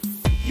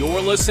You're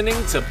listening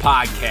to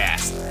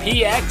Podcast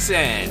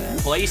PXN,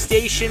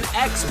 PlayStation,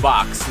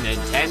 Xbox,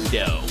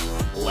 Nintendo.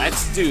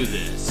 Let's do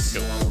this.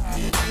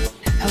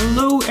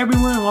 Hello,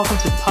 everyone, and welcome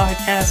to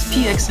Podcast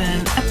PXN,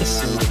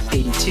 episode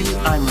 82.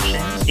 I'm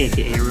Rashan,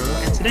 aka Ro,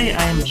 and today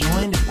I am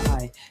joined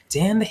by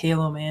Dan the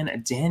Halo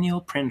Man,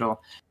 Daniel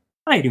Prindle.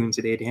 How are you doing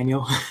today,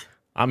 Daniel?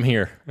 I'm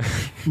here.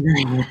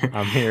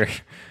 I'm here.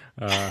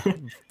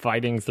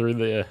 Fighting through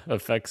the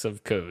effects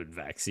of COVID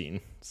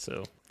vaccine.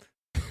 So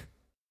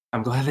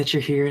I'm glad that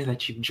you're here,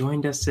 that you've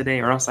joined us today,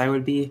 or else I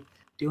would be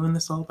doing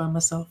this all by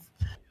myself.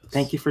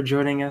 Thank you for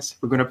joining us.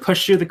 We're going to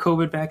push through the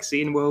COVID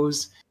vaccine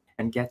woes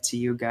and get to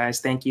you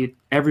guys. Thank you,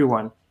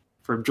 everyone,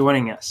 for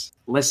joining us,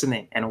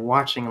 listening, and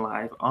watching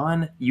live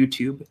on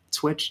YouTube,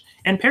 Twitch,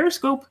 and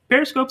Periscope.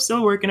 Periscope's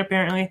still working,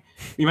 apparently.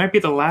 We might be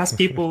the last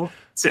people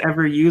to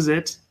ever use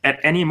it.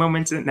 At any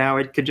moment now,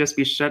 it could just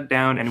be shut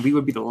down, and we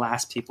would be the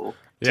last people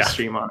to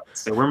stream on it.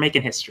 So we're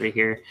making history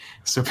here.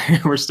 So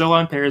we're still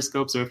on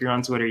Periscope, so if you're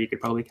on Twitter, you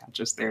could probably catch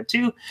us there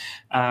too.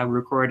 We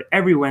record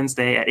every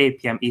Wednesday at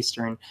 8 p.m.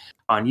 Eastern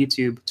on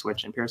YouTube,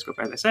 Twitch, and Periscope,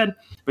 as I said.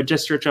 But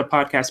just search up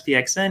Podcast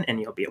PXN, and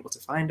you'll be able to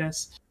find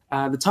us.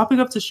 The topic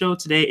of the show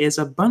today is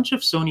a bunch of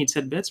Sony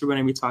tidbits. We're going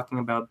to be talking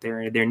about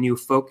their new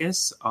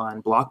focus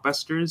on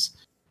blockbusters,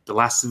 The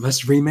Last of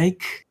Us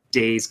remake,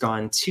 Days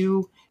Gone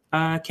 2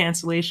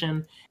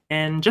 cancellation,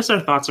 and just our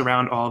thoughts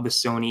around all the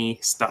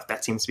Sony stuff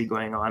that seems to be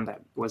going on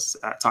that was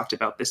talked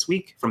about this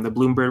week from the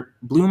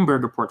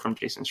Bloomberg report from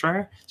Jason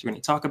Schreier. So we're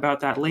going to talk about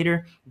that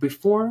later.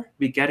 Before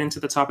we get into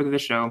the topic of the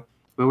show,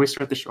 we always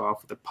start the show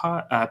off with the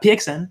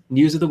PXN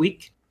News of the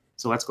Week.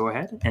 So let's go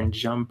ahead and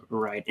jump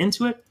right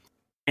into it.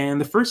 And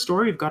the first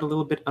story, we've got a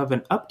little bit of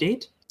an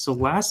update. So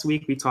last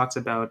week we talked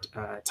about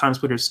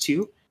TimeSplitters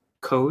 2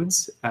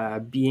 codes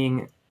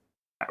being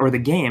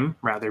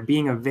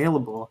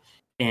available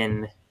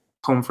in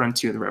Homefront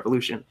 2: The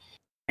Revolution.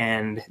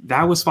 And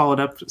that was followed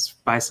up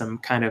by some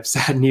kind of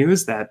sad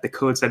news that the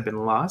codes had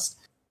been lost.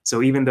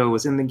 So even though it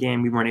was in the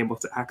game, we weren't able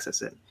to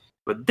access it.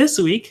 But this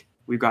week,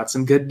 we've got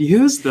some good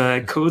news.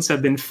 The codes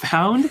have been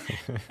found,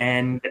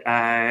 and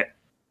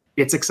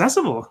it's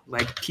accessible.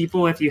 Like,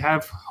 people, if you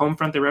have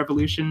Homefront: The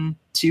Revolution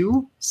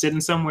 2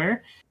 sitting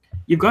somewhere,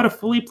 you've got a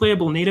fully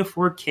playable native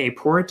 4K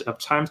port of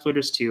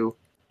TimeSplitters 2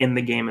 in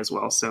the game as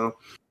well. So,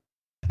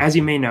 as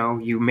you may know,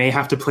 you may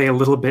have to play a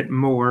little bit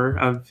more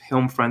of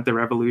Homefront: The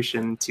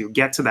Revolution to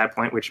get to that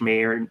point, which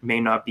may or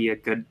may not be a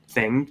good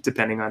thing,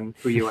 depending on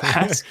who you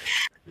ask.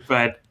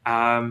 But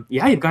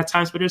you've got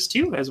TimeSplitters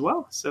 2 as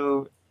well.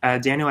 So,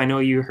 Daniel, I know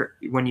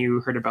when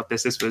you heard about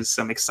this was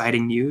some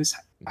exciting news.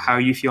 How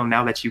you feel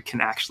now that you can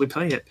actually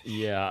play it?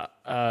 Yeah.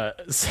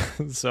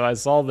 So I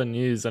saw the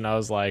news and I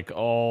was like,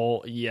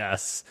 oh,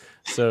 yes.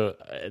 So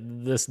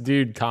this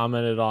dude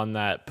commented on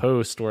that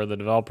post where the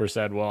developer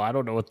said, well, I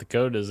don't know what the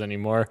code is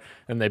anymore.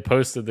 And they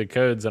posted the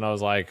codes and I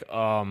was like,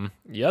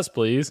 yes,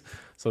 please.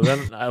 So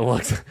then I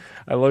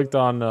looked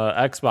on the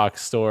Xbox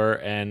store,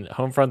 and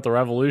Homefront: The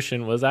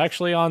Revolution was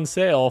actually on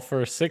sale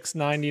for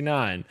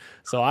 $6.99.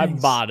 So I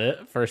bought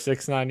it for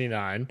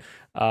 $6.99.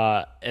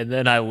 And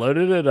then I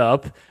loaded it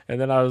up,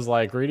 and then I was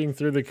like reading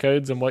through the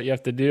codes and what you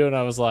have to do, and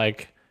I was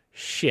like,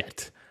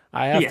 shit,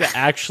 I have to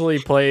actually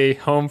play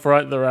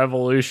Homefront: The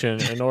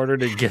Revolution in order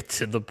to get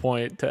to the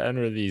point to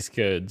enter these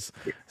codes.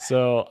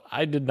 So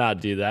I did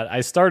not do that. I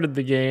started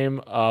the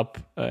game up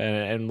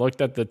and looked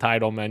at the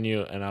title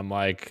menu, and I'm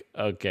like,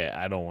 okay,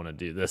 I don't want to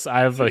do this. I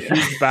have a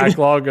huge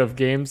backlog of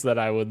games that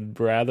I would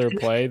rather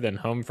play than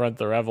Homefront: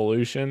 The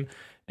Revolution.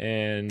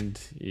 And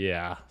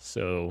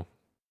so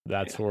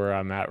that's where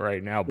I'm at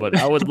right now. But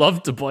I would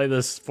love to play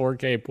this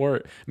 4K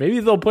port. Maybe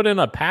they'll put in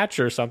a patch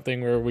or something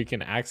where we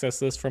can access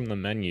this from the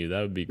menu.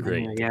 That would be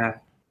great. Yeah,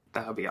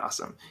 that would be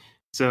awesome.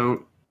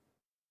 So,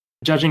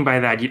 judging by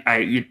that,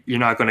 you're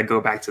not going to go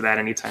back to that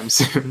anytime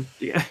soon.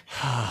 Yeah,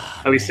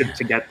 at least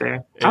to get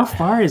there. How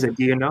far is it?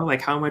 Do you know?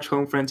 Like, how much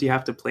Homefront do you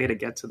have to play to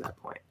get to that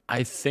point?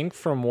 I think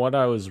from what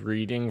I was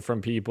reading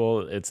from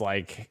people, it's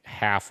like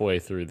halfway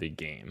through the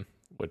game,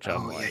 which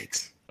I'm like,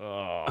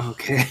 oh,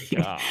 okay.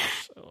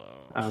 Gosh.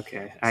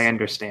 Okay, I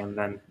understand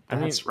then.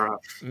 That's rough.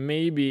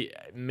 Maybe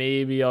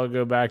I'll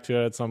go back to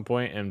it at some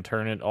point and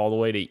turn it all the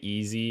way to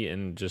easy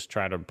and just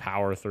try to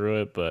power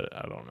through it, but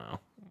I don't know.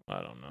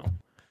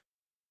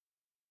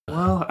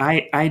 Well,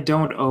 I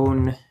don't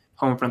own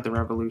Homefront: The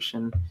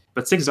Revolution,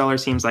 but $6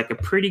 seems like a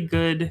pretty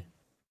good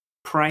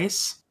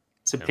price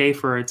to pay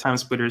for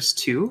TimeSplitters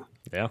 2.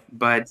 Yeah.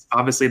 But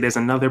obviously there's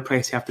another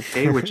price you have to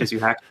pay, which is you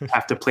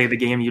have to play the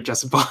game you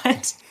just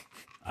bought.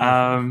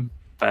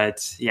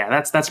 But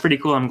yeah, that's pretty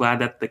cool. I'm glad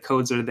that the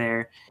codes are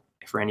there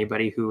for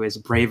anybody who is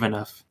brave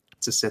enough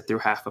to sit through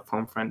half of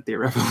Homefront: The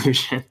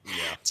Revolution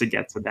to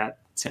get to that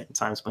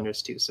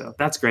TimeSplitters 2. So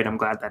that's great. I'm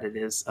glad that it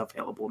is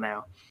available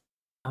now.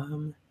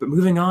 But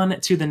moving on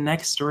to the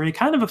next story,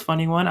 kind of a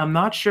funny one. I'm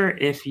not sure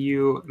if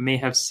you may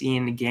have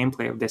seen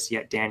gameplay of this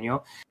yet,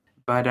 Daniel,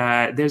 but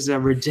there's a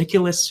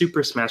ridiculous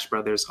Super Smash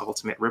Bros.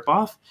 Ultimate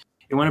ripoff.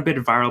 It went a bit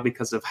viral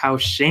because of how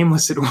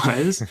shameless it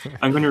was.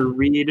 I'm going to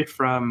read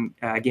from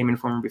Game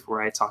Informer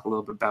before I talk a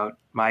little bit about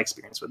my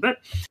experience with it.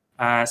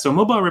 So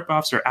mobile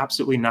ripoffs are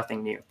absolutely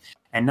nothing new.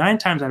 And 9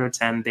 times out of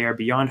 10, they are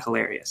beyond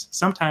hilarious.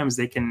 Sometimes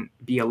they can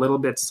be a little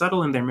bit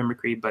subtle in their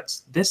mimicry, but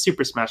this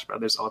Super Smash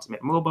Bros.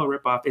 Ultimate mobile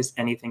ripoff is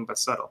anything but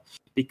subtle.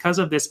 Because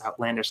of this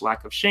outlandish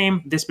lack of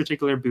shame, this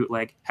particular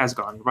bootleg has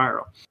gone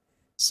viral.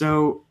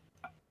 So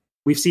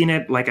we've seen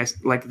it, like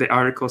the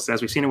article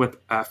says, we've seen it with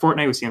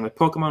Fortnite, we've seen it with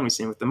Pokemon, we've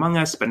seen it with Among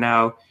Us, but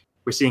now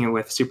we're seeing it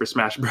with Super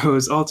Smash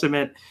Bros.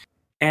 Ultimate.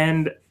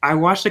 And I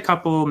watched a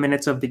couple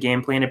minutes of the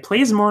gameplay, and it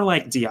plays more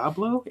like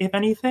Diablo, if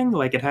anything.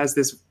 Like it has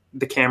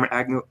the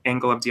camera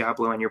angle of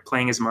Diablo, and you're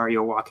playing as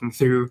Mario walking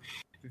through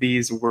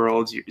these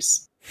worlds.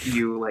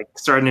 You like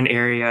start in an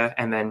area,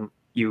 and then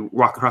you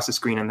walk across the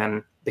screen, and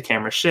then the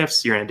camera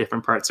shifts. You're in a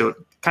different part. So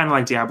kind of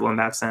like Diablo in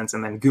that sense.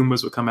 And then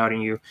Goombas will come out,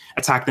 and you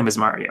attack them as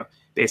Mario,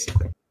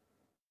 basically.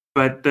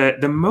 But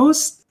the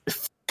most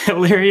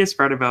hilarious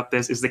part about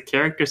this is the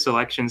character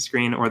selection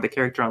screen or the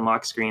character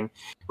unlock screen,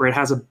 where it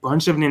has a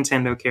bunch of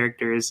Nintendo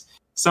characters,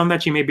 some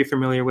that you may be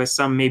familiar with,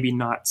 some maybe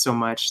not so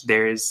much.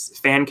 There's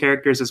fan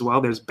characters as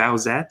well. There's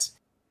Bowsette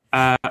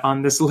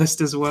on this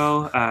list as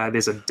well.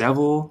 There's a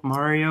Devil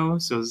Mario.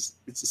 So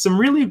it's some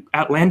really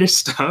outlandish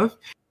stuff.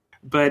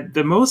 But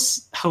the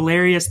most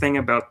hilarious thing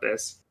about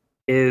this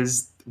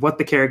is what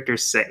the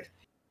characters say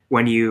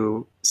when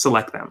you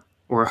select them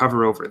or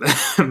hover over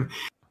them.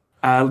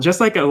 Just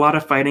like a lot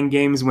of fighting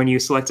games, when you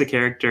select a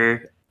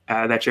character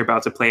that you're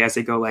about to play, as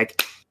they go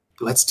like,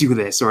 let's do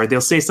this, or they'll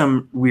say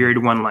some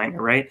weird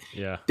one-liner, right?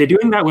 Yeah. They're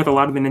doing that with a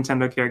lot of the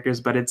Nintendo characters,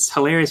 but it's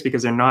hilarious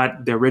because they're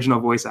not the original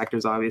voice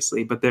actors,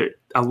 obviously, but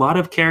a lot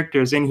of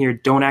characters in here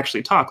don't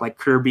actually talk, like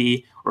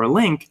Kirby or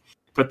Link,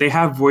 but they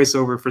have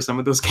voiceover for some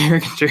of those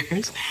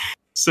characters.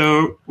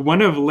 So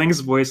one of Link's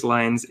voice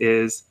lines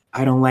is,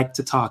 "I don't like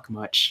to talk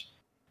much."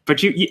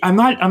 But I'm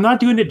not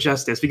doing it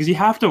justice because you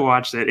have to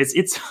watch it.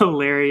 It's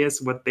hilarious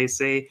what they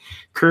say.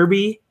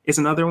 Kirby is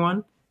another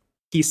one.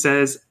 He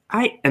says,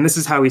 and this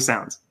is how he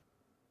sounds.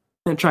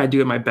 I'm going to try to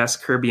do my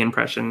best Kirby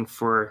impression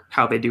for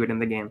how they do it in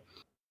the game.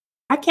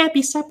 "I can't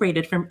be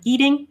separated from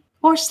eating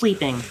or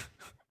sleeping."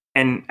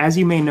 And as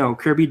you may know,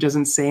 Kirby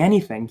doesn't say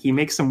anything. He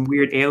makes some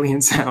weird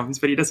alien sounds,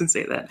 but he doesn't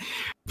say that.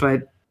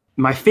 But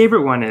my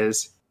favorite one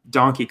is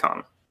Donkey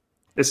Kong.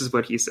 This is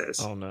what he says.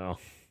 Oh, no.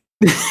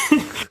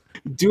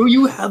 "Do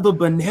you have a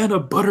banana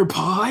butter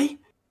pie?"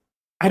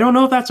 I don't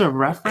know if that's a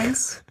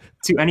reference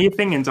to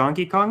anything in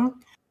Donkey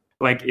Kong.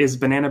 Like, is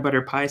banana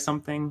butter pie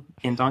something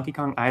in Donkey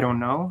Kong? I don't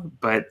know,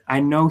 but I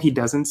know he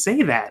doesn't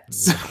say that.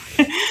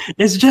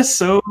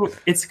 So,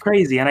 it's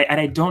crazy. And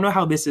I don't know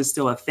how this is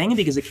still a thing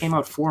because it came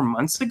out 4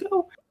 months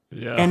ago.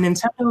 Yeah. And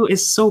Nintendo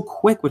is so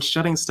quick with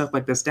shutting stuff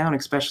like this down,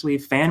 especially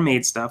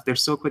fan-made stuff. They're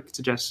so quick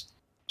to just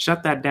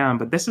shut that down.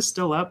 But this is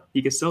still up.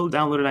 You can still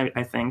download it,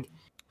 I think.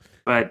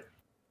 But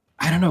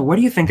I don't know. What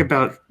do you think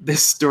about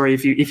this story?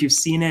 If you've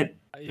seen it,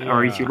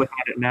 or if you're looking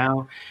at it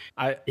now,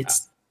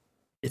 it's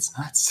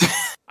nuts.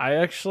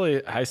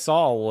 I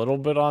saw a little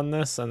bit on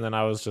this, and then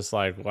I was just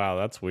like, "Wow,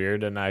 that's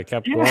weird," and I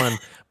kept going.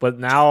 But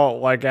now,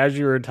 like as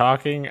you were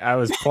talking, I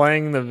was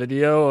playing the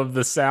video of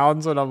the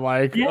sounds, and I'm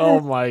like, "Oh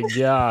my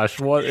gosh,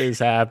 what is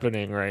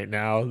happening right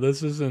now?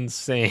 This is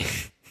insane."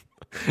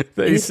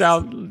 They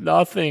sound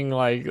nothing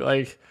like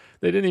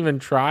they didn't even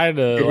try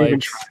to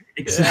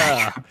Exactly.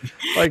 Yeah,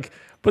 like.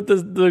 But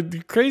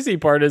the crazy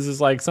part is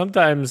like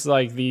sometimes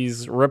like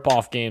these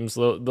rip-off games,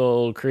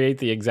 they'll create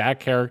the exact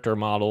character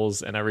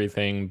models and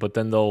everything, but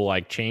then they'll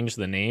like change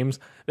the names.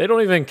 They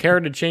don't even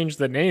care to change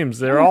the names.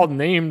 They're all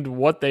named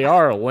what they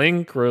are: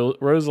 Link,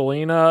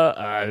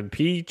 Rosalina,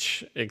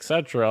 Peach,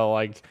 etc.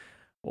 Like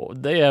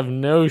they have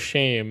no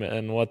shame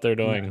in what they're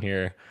doing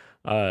here.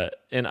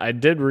 And I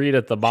did read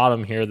at the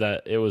bottom here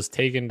that it was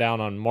taken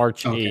down on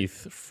March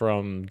 8th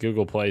from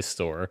Google Play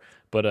Store.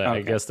 But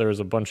I guess there was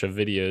a bunch of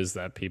videos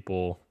that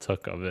people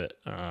took of it.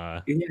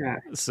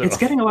 So it's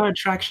getting a lot of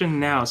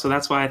traction now, so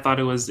that's why I thought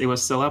it was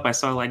still up. I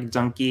saw like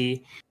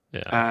Donkey, the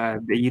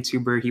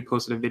YouTuber, he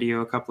posted a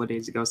video a couple of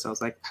days ago, so I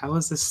was like, how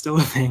is this still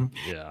a thing?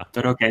 Yeah.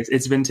 But okay,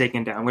 it's been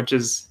taken down,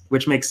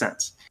 which makes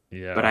sense.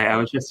 Yeah. But I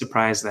was just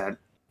surprised that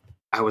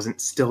I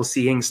wasn't still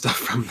seeing stuff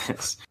from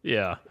this.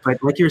 Yeah.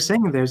 But like you were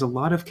saying, there's a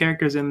lot of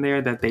characters in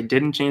there that they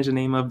didn't change the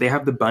name of. They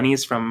have the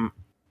bunnies from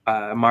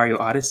Mario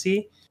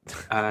Odyssey.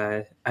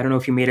 I don't know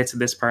if you made it to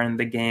this part in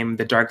the game,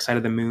 the Dark Side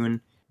of the Moon.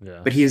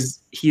 Yeah. But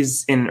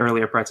he's in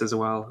earlier parts as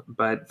well.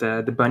 But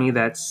the bunny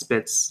that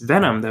spits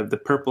venom,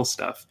 the purple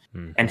stuff,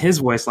 and his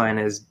voice line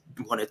is,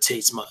 "Want to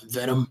taste my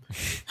venom?"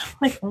 I'm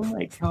like, oh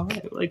my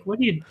god, like what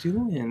are you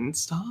doing?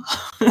 Stop.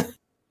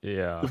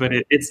 Yeah. But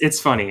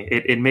it's funny.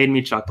 It made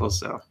me chuckle.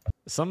 So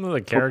some of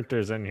the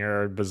characters in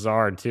here are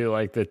bizarre too,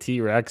 like the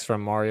T-Rex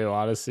from Mario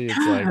Odyssey.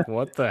 It's like,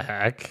 what the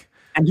heck?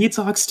 And he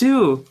talks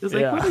too. It's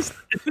like,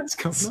 what's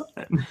going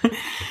on?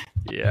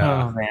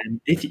 Yeah. Oh man.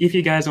 If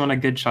you guys want a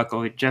good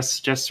chuckle,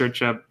 just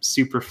search up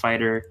Super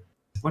Fighter.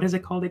 What is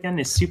it called again?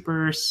 It's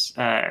Super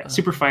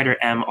Fighter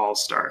M All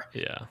Star.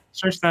 Yeah.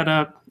 Search that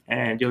up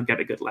and you'll get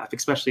a good laugh,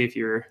 especially if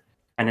you're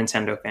a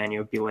Nintendo fan,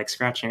 you'll be like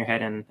scratching your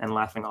head and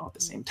laughing all at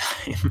the same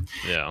time.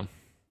 Yeah.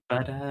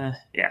 But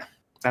yeah,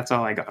 that's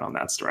all I got on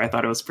that story. I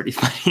thought it was pretty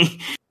funny.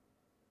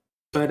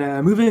 But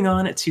moving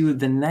on to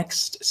the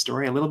next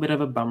story, a little bit of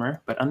a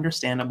bummer, but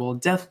understandable.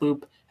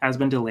 Deathloop has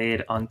been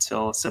delayed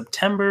until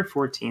September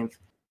 14th,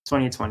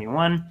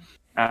 2021.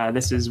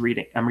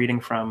 I'm reading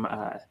from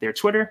their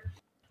Twitter.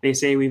 They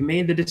say, we've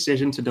made the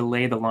decision to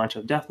delay the launch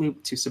of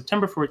Deathloop to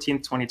September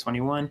 14th,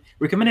 2021.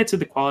 We're committed to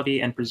the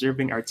quality and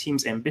preserving our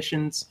team's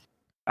ambitions.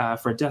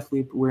 For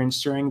Deathloop, we're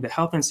ensuring the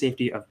health and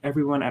safety of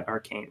everyone at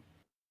Arcane.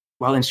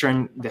 While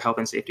ensuring the health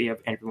and safety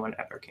of everyone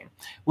at Arcane.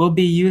 We'll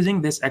be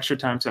using this extra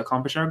time to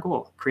accomplish our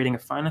goal, creating a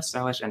fun,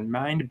 stylish, and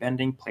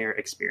mind-bending player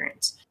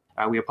experience.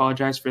 We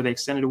apologize for the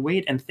extended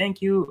wait, and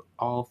thank you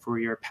all for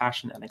your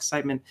passion and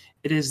excitement.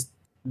 It is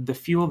the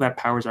fuel that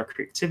powers our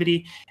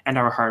creativity and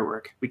our hard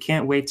work. We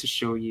can't wait to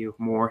show you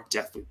more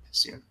Deathloop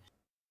soon.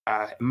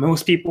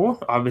 Most people,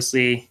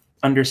 obviously,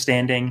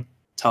 understanding,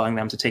 telling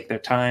them to take their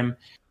time.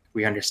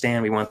 We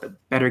understand, we want the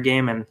better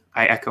game, and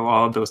I echo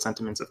all of those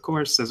sentiments, of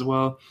course, as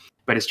well.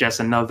 But it's just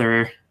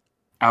another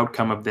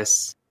outcome of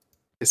this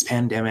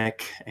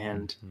pandemic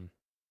and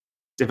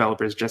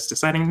developers just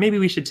deciding maybe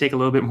we should take a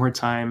little bit more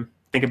time,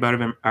 think about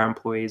our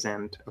employees,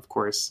 and of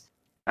course,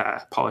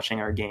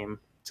 polishing our game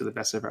to the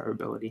best of our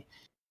ability.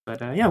 But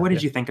yeah, what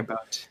did you think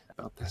about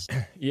this?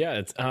 Yeah,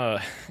 it's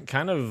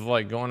kind of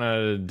like going at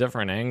a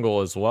different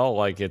angle as well.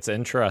 Like, it's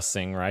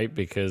interesting, right?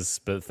 Because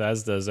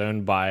Bethesda is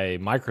owned by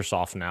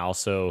Microsoft now,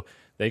 so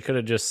they could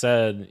have just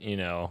said,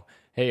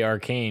 hey,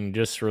 Arcane,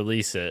 just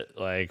release it.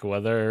 Like,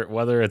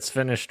 whether it's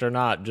finished or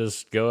not,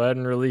 just go ahead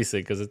and release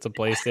it because it's a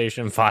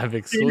PlayStation 5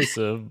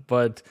 exclusive.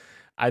 But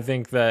I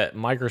think that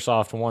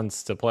Microsoft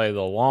wants to play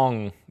the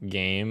long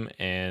game,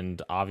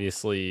 and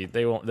obviously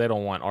they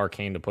don't want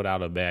Arcane to put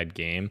out a bad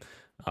game.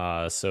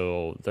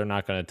 So they're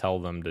not going to tell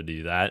them to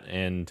do that.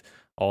 And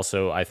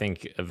also, I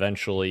think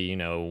eventually,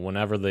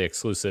 whenever the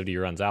exclusivity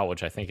runs out,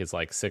 which I think is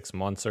like 6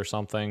 months or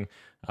something,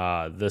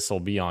 this will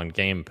be on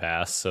Game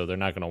Pass. So they're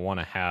not going to want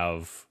to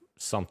have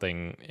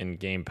something in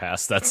Game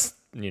Pass that's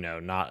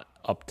not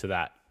up to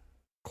that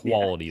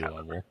quality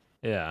level.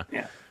 Yeah.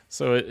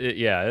 So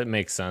it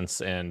makes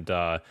sense, and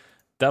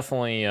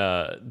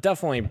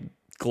definitely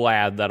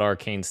glad that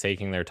Arcane's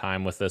taking their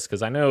time with this,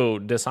 because I know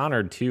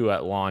Dishonored 2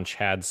 at launch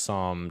had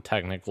some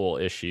technical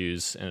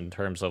issues in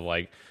terms of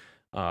like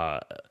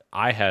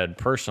I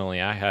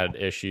had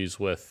issues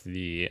with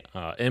the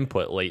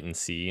input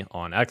latency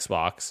on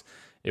Xbox.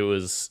 It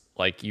was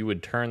like you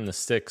would turn the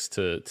sticks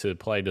to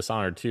play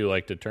Dishonored 2,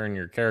 like to turn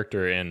your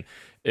character in.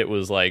 It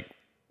was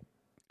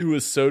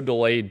so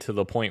delayed to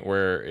the point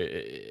where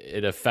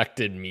it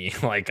affected me.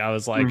 Like, I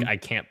was like, I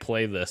can't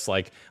play this.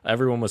 Like,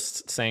 everyone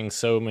was saying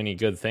so many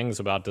good things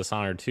about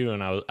Dishonored 2,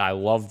 and I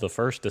loved the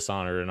first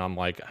Dishonored, and I'm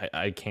like,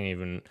 I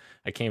can't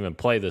even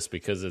play this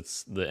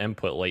because the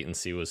input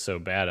latency was so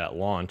bad at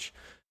launch,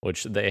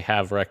 which they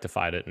have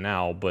rectified it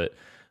now. But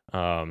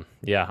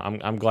yeah,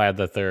 I'm glad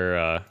that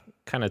they're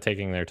kind of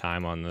taking their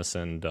time on this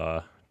and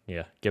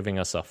giving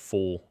us a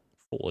full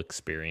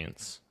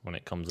experience when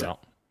it comes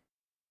out.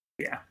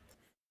 Yeah,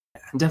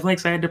 I'm definitely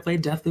excited to play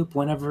Deathloop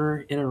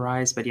whenever it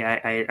arrives. But yeah,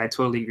 I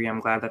totally agree.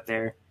 I'm glad that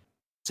they're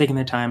taking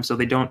their time so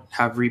they don't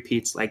have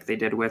repeats like they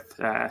did with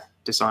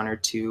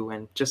Dishonored 2,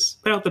 and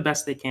just put out the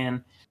best they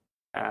can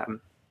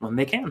when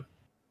they can.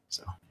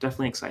 So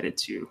definitely excited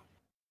to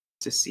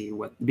see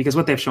because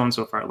what they've shown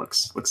so far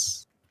looks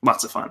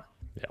lots of fun.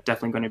 Yeah.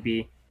 Definitely going to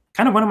be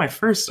kind of one of my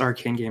first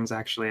Arcane games,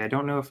 actually. I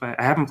don't know if I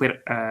haven't played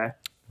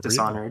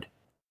Dishonored.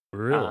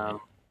 Really?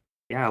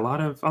 Yeah, a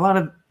lot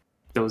of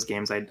those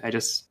games I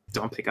just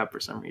don't pick up for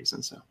some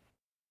reason. So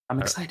I'm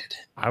excited.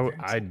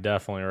 I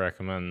definitely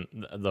recommend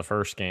the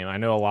first game. I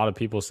know a lot of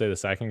people say the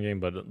second game,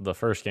 but the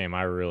first game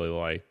I really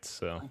liked.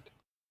 So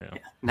yeah.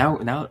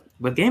 Now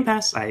with Game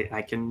Pass,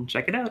 I can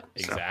check it out.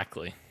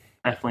 Exactly.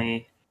 So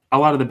definitely, a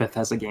lot of the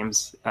Bethesda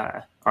games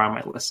are on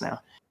my list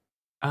now.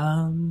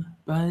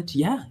 But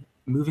yeah.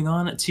 Moving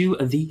on to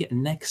the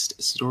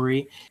next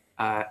story,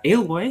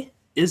 Aloy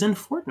is in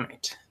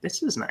Fortnite.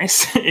 This is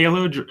nice.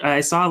 Aloy,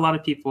 I saw a lot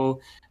of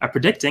people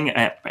predicting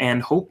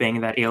and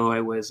hoping that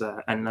Aloy was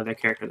another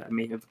character that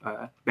may have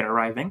been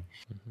arriving.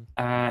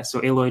 So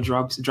Aloy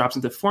drops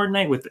into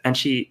Fortnite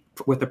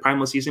with the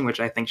Primal season, which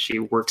I think she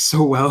works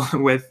so well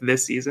with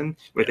this season,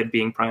 with it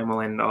being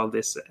Primal and all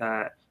this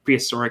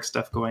prehistoric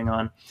stuff going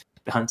on,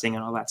 the hunting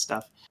and all that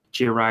stuff.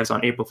 She arrives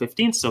on April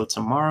 15th, so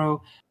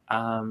tomorrow.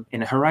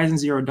 In a Horizon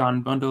Zero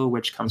Dawn bundle,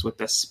 which comes with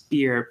the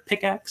spear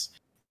pickaxe,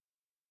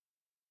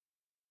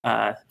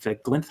 the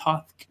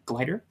Glinthawk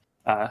glider,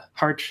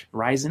 Heart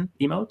Ryzen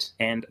emote,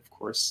 and of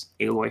course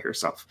Aloy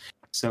herself.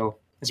 So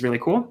it's really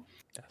cool.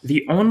 Yes.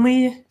 The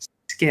only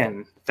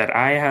skin that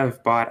I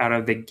have bought out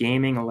of the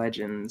Gaming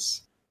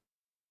Legends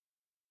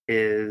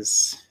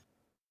is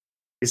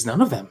none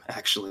of them,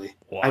 actually.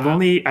 Wow.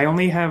 I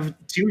only have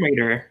Tomb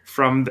Raider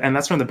and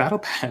that's from the Battle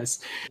Pass.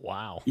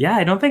 Wow. Yeah,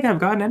 I don't think I've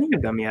gotten any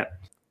of them yet.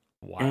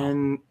 Wow.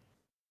 And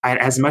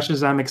as much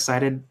as I'm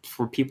excited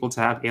for people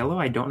to have Aloy,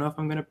 I don't know if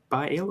I'm going to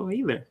buy Aloy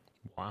either.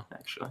 Wow.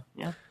 Actually,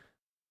 yeah.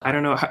 I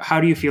don't know.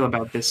 How do you feel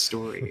about this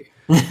story?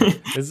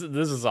 This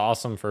is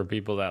awesome for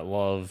people that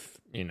love,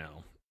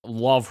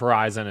 love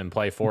Horizon and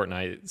play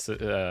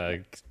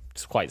Fortnite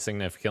quite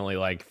significantly.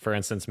 Like, for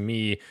instance,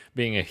 me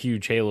being a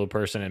huge Halo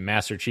person and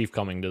Master Chief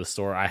coming to the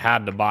store, I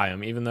had to buy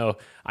them, even though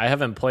I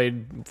haven't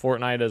played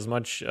Fortnite as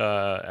much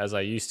as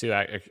I used to.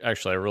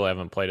 I really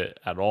haven't played it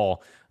at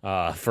all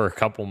for a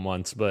couple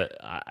months. But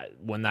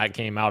when that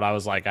came out, I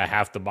was like, I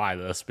have to buy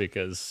this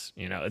because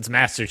it's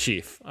Master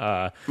Chief.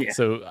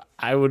 So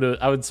I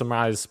would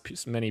surmise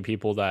many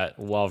people that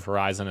love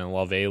Horizon and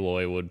love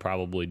Aloy would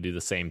probably do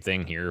the same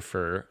thing here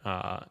for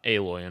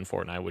Aloy and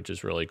Fortnite, which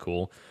is really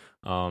cool.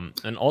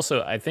 And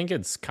also, I think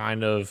it's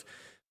kind of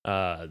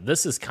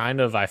this is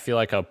kind of, I feel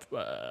like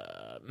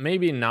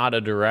maybe not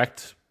a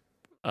direct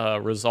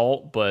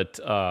result, but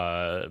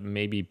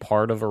maybe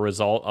part of a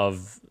result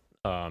of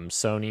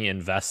Sony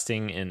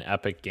investing in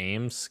Epic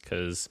Games,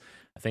 because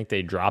I think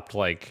they dropped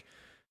I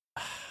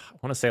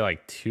want to say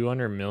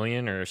 200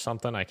 million or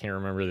something. I can't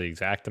remember the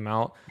exact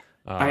amount.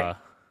 Go ahead.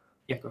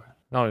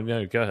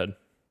 No, go ahead.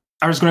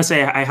 I was going to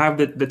say, I have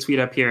the tweet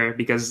up here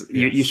because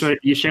you shared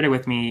it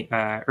with me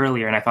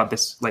earlier, and I thought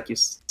this, like you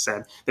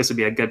said, this would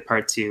be a good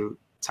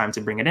time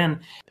to bring it in.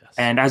 Yes.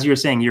 And as you were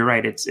saying, you're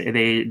right.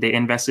 They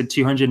invested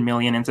 200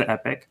 million into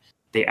Epic.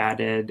 They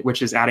added,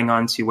 which is adding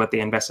on to what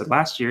they invested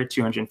last year,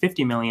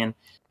 250 million,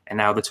 and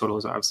now the total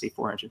is obviously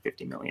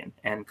 450 million.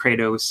 And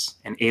Kratos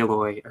and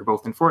Aloy are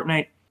both in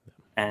Fortnite.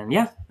 And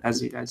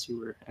as you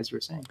were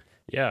saying.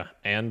 Yeah,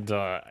 and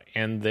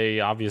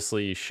they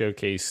obviously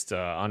showcased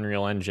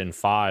Unreal Engine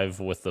 5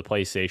 with the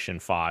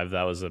PlayStation 5.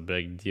 That was a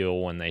big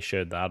deal when they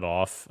showed that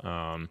off.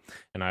 And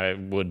I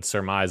would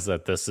surmise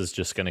that this is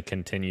just going to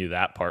continue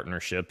that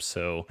partnership.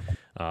 So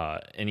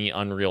any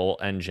Unreal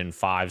Engine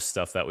 5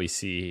 stuff that we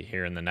see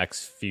here in the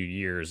next few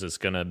years is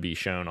going to be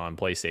shown on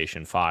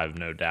PlayStation 5,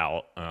 no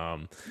doubt,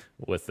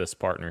 with this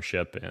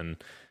partnership.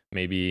 And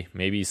maybe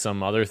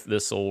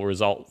this will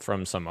result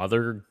from some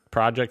other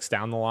projects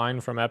down the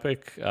line from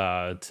Epic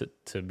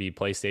to be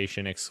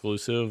PlayStation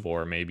exclusive,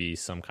 or maybe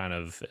some kind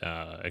of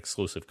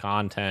exclusive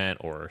content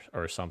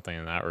or something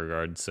in that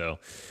regard. So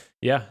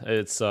yeah,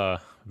 it's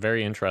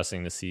very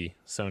interesting to see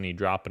Sony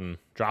dropping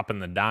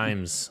the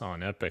dimes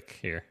on Epic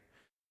here.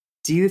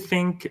 Do you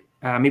think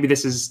maybe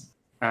this is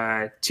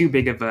too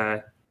big of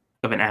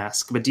an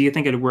ask, but do you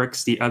think it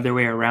works the other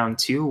way around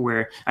too,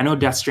 where I know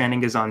Death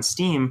Stranding is on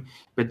Steam,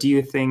 but do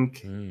you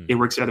think it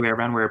works the other way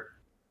around, where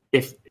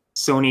if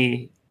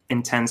Sony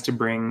intends to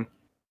bring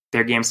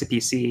their games to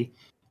PC,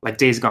 like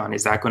Days Gone,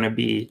 is that going to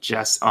be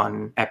just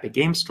on Epic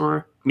Game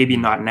Store? Maybe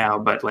not now,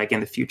 but in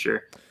the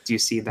future. Do you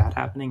see that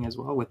happening as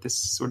well with this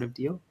sort of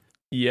deal?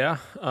 Yeah,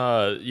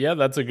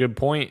 that's a good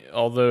point.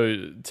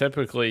 Although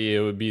typically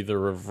it would be the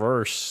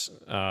reverse.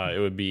 It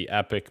would be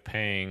Epic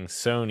paying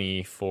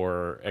Sony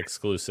for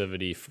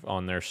exclusivity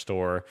on their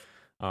store,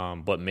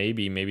 but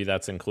maybe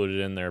that's included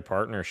in their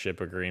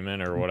partnership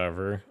agreement or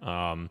whatever.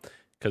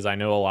 Because I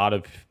know a lot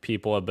of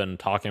people have been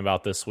talking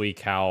about this week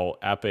how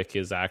Epic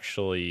is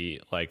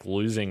actually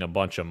losing a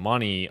bunch of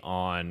money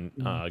on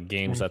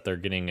games that they're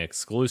getting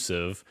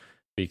exclusive,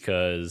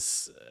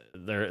 because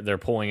they're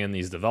pulling in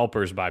these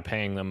developers by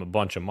paying them a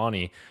bunch of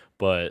money,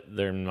 but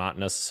they're not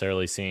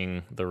necessarily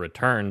seeing the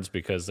returns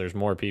because there's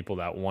more people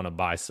that want to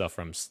buy stuff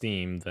from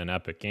Steam than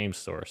Epic Game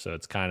Store. So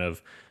it's kind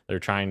of, they're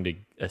trying to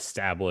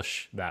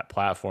establish that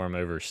platform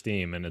over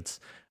Steam, and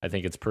I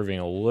think it's proving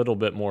a little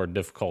bit more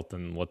difficult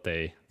than what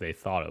they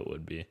thought it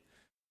would be.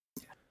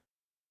 Yeah,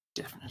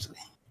 definitely.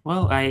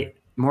 Well,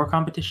 more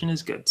competition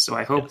is good, so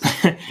I hope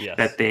yes.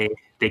 that they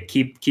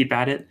keep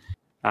at it.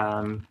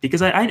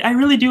 Because I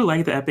really do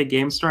like the Epic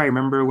Game Store. I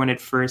remember when it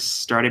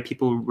first started,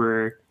 people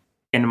were,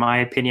 in my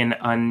opinion,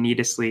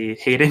 unneedlessly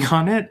hating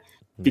on it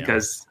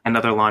because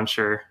another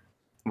launcher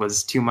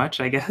was too much,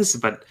 I guess.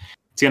 But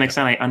to an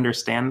extent, I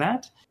understand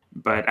that.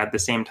 But at the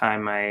same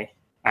time, I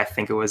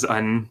think it was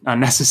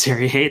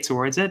unnecessary hate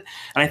towards it.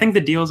 And I think the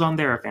deals on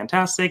there are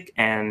fantastic.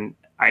 And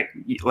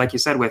like you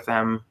said, with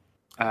them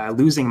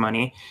losing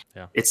money,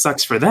 it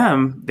sucks for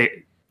them.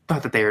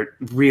 Not that they're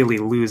really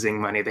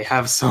losing money. They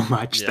have so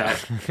much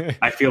that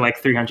I feel like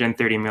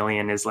 330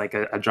 million is like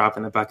a drop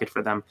in the bucket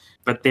for them.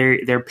 But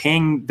they're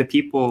paying the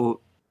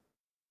people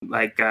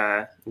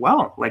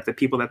the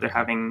people that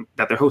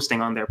they're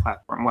hosting on their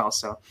platform well.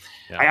 So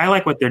I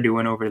like what they're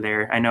doing over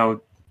there. I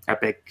know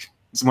Epic,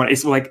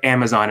 it's like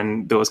Amazon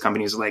and those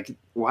companies are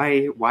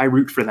why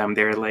root for them?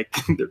 They're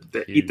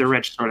the eat the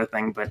rich sort of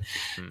thing. But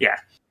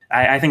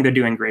I think they're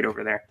doing great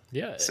over there.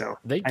 Yeah. So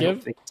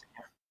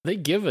They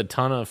give a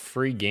ton of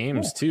free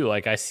games too.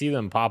 I see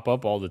them pop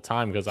up all the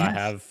time because I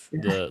have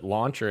the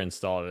launcher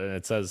installed and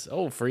it says,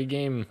 free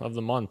game of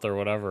the month or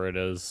whatever it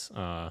is.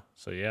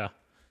 So yeah.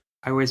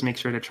 I always make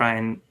sure to try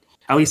and,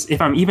 at least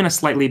if I'm even a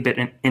slightly bit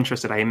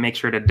interested, I make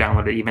sure to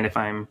download it, even if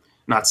I'm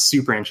not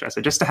super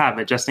interested, just to have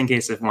it, just in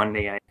case if one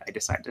day I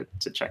decide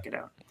to check it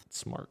out.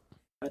 Smart.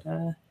 But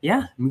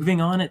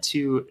moving on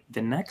to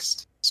the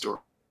next story.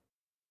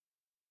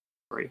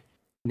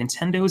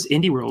 Nintendo's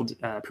Indie World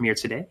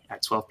premiered today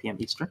at 12 p.m.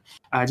 Eastern.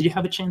 Did you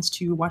have a chance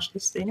to watch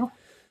this, Daniel?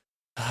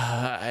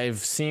 I've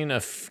seen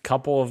a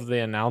couple of the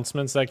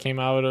announcements that came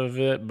out of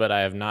it, but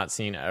I have not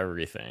seen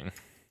everything.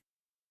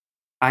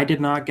 I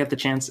did not get the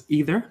chance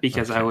either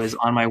because I Okay. was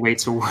on my way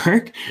to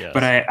work. Yes.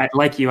 But I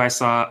like you, I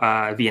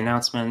saw the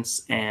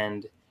announcements,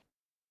 and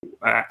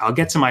I'll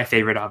get to my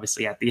favorite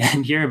obviously at the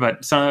end here.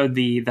 But some of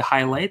the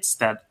highlights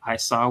that I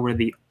saw were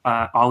the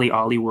Ollie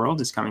Ollie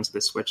World is coming to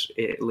the Switch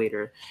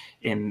later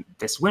in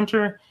this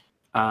winter.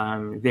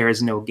 There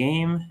is no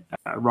game,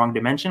 Wrong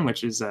Dimension,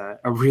 which is a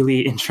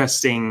really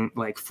interesting,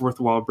 like fourth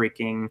wall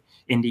breaking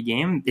indie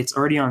game. It's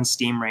already on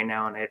Steam right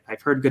now, and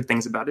I've heard good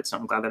things about it, so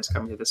I'm glad that's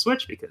coming to the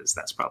Switch because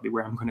that's probably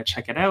where I'm going to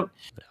check it out.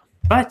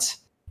 But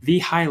the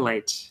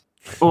highlight,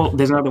 oh,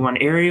 there's another one,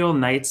 Aerial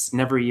Knights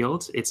Never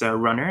Yield. It's a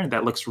runner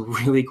that looks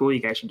really cool.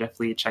 You guys should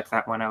definitely check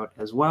that one out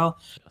as well.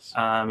 Yes.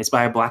 It's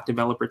by a Black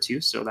developer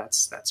too, so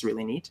that's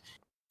really neat.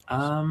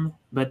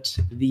 But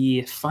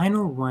the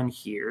final one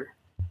here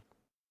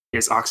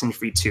is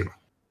Oxenfree 2.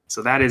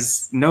 So that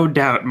is no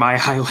doubt my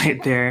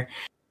highlight there.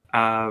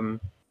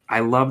 I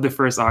love the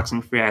first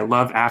Oxenfree. I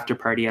love After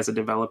Party as a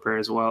developer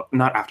as well.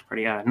 Not After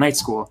Party, Night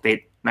School.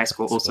 Night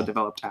School also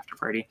developed After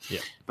Party.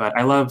 Yeah. But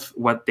I love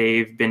what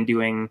they've been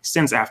doing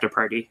since After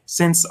Party,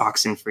 since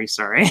Oxenfree,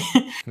 sorry.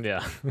 Yeah.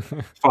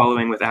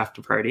 Following with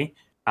After Party.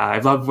 I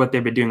love what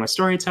they've been doing with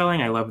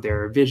storytelling. I love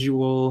their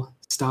visual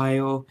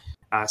style.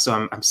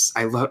 So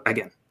I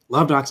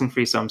loved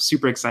Oxenfree, so I'm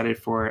super excited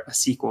for a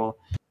sequel.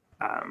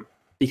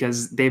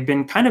 Because they've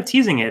been kind of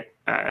teasing it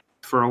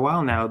for a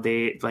while now.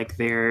 They like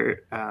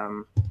their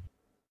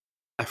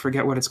I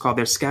forget what it's called,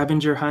 their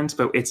scavenger hunt,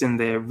 but it's in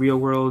the real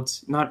world,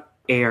 not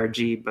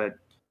ARG, but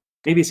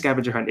maybe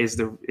scavenger hunt is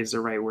the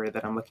right word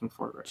that I'm looking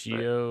for.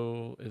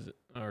 Geo is it,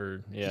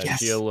 or yeah,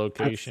 Yes,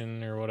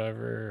 geolocation or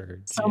whatever,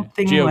 or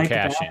something like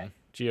that.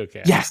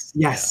 Geocaching.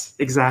 Yes,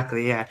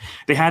 exactly. Yeah,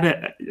 they had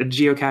a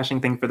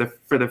geocaching thing for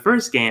the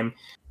first game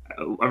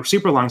a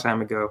super long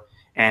time ago,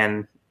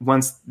 and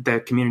once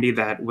the community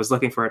that was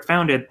looking for it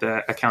found it,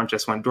 the account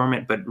just went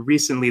dormant. But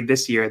recently,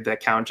 this year, the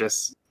account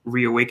just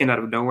reawakened out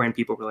of nowhere, and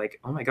people were like,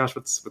 "Oh my gosh,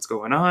 what's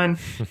going on?"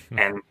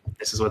 And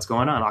this is what's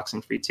going on,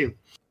 Oxenfree 2.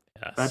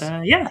 Yes.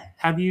 But yeah,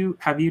 have you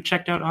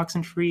checked out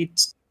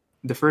Oxenfree,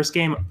 the first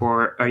game,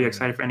 or are you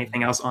excited for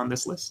anything else on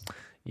this list?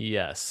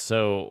 Yes.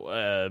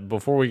 So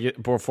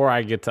before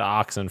I get to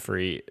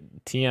Oxenfree,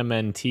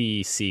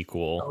 TMNT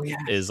sequel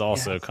is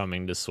also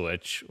coming to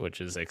Switch,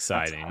 which is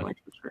exciting.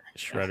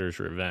 Shredder's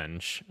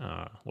Revenge,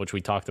 which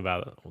we talked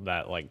about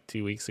that like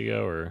 2 weeks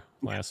ago or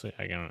last week.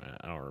 I don't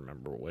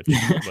remember which,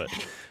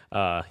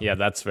 but yeah,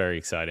 that's very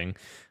exciting.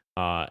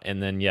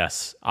 And then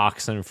yes,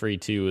 Oxenfree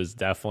 2 is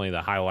definitely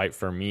the highlight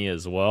for me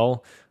as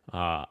well.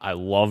 I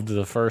loved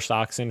the first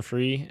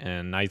Oxenfree,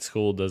 and Night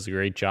School does a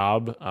great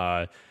job.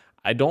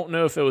 I don't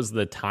know if it was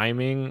the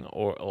timing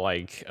or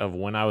like of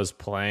when I was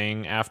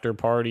playing After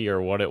Party or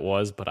what it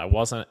was, but I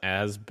wasn't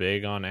as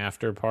big on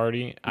After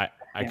Party. I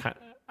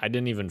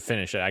didn't even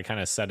finish it. I kind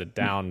of set it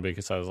down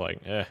because I was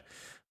like, I'm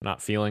not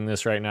feeling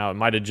this right now. It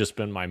might have just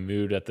been my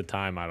mood at the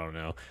time. I don't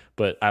know.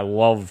 But I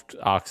loved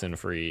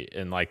Oxenfree,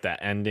 and like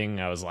that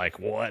ending, I was like,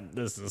 what?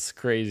 This is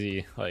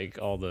crazy. Like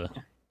all the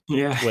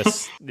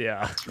twists.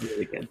 Yeah. It's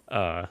really good.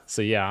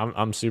 So yeah,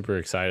 I'm super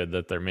excited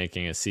that they're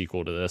making a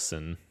sequel to this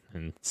and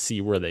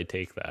see where they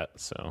take that.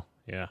 So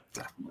yeah,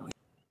 definitely.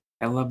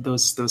 I love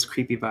those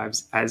creepy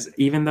vibes.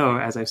 Even though,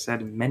 as I've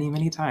said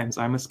many times,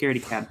 I'm a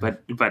scaredy cat,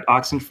 but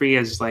Oxenfree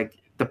is like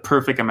the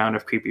perfect amount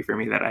of creepy for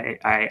me that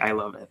I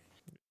love it.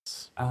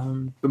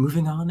 But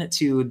moving on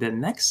to the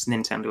next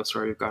Nintendo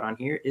story we've got on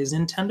here is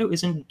Nintendo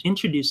is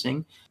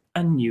introducing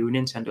a new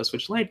Nintendo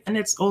Switch Lite, and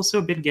it's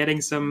also been getting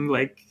some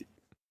like,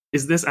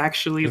 is this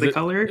actually the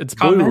color? It's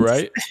comments? blue,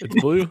 right?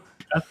 It's blue.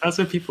 That's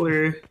what people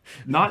are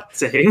not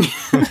saying.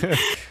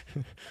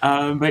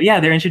 But yeah,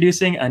 they're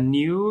introducing a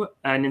new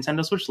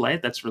Nintendo Switch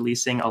Lite that's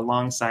releasing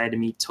alongside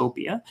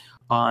Miitopia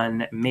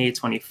on May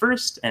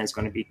 21st, and it's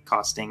going to be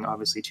costing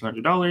obviously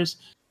 $200.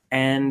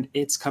 And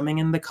it's coming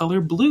in the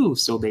color blue,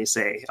 so they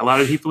say. A lot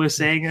of people are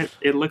saying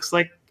it looks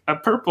like a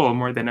purple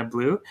more than a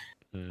blue.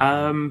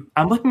 Mm-hmm.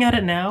 I'm looking at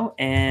it now,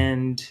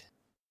 and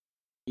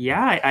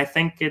yeah, I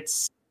think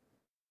it's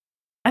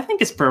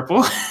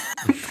purple.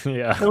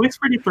 Yeah, it looks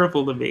pretty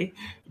purple to me.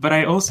 But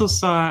I also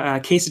saw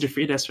Casey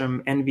DeFreitas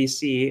from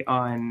NVC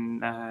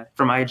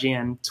from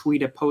IGN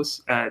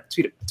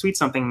tweet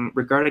something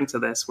regarding to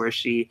this, where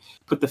she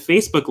put the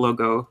Facebook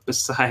logo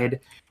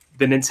beside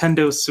the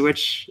Nintendo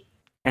Switch,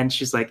 and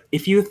she's like,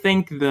 if you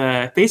think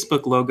the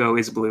Facebook logo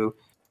is blue,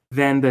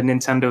 then the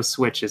Nintendo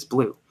Switch is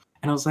blue.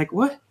 And I was like,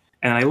 what?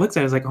 And I looked at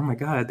it, I was like, oh my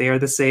god, they are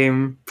the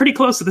same, pretty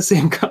close to the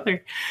same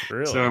color.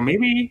 Really? So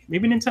maybe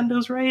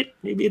Nintendo's right.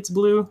 Maybe it's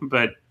blue,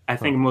 but I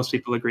think most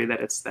people agree that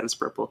it's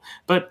purple.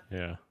 But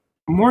yeah,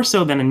 more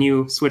so than a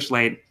new Switch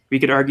Lite, we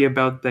could argue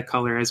about the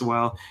color as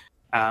well.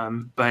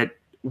 But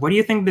what do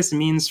you think this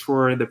means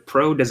for the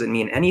Pro? Does it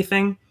mean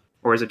anything?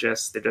 Or is it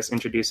just they're just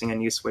introducing a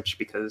new Switch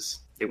because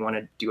they want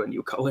to do a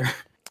new color?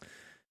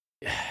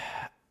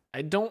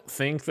 I don't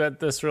think that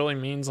this really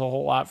means a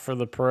whole lot for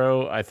the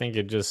Pro. I think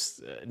it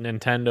just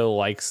Nintendo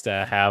likes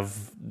to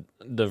have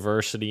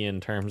diversity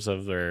in terms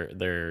of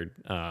their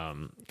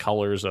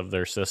colors of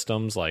their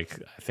systems.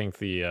 Like I think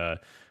the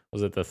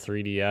was it the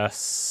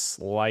 3DS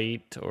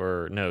Lite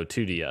or no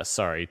 2DS?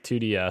 Sorry,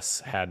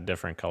 2DS had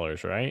different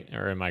colors, right?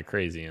 Or am I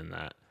crazy in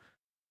that?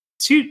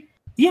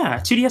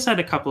 2DS had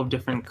a couple of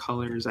different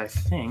colors, I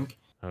think.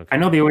 Okay. I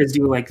know they always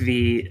do like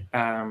the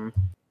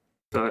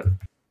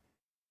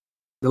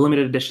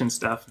limited edition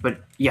stuff,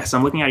 but yes,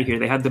 I'm looking at it here.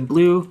 They had the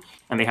blue,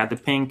 and they had the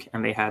pink,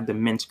 and they had the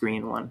mint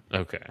green one.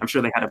 Okay. I'm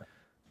sure they had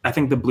I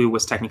think the blue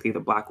was technically the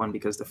black one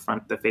because the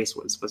face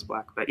was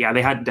black. But yeah,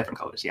 they had different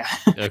colors. Yeah.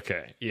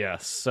 Okay. Yeah.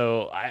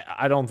 So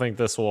I don't think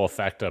this will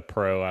affect a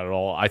Pro at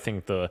all. I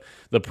think the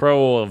Pro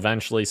will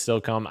eventually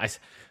still come.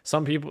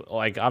 Some people,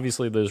 like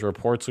obviously those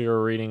reports we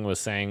were reading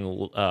was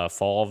saying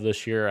fall of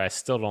this year. I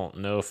still don't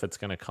know if it's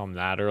going to come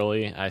that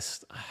early.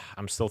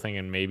 I'm still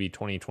thinking maybe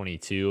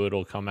 2022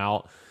 it'll come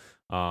out.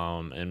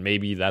 And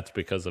maybe that's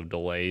because of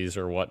delays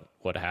or what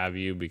have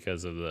you,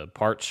 because of the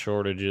parts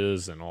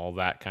shortages and all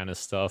that kind of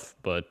stuff.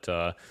 But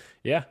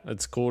yeah,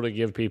 it's cool to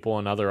give people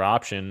another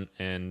option.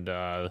 And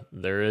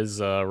there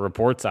is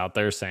reports out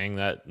there saying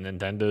that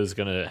Nintendo is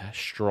going to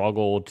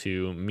struggle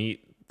to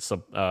meet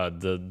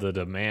the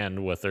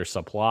demand with their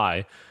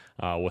supply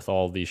with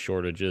all these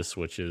shortages,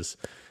 which is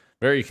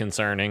very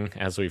concerning,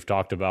 as we've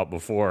talked about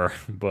before.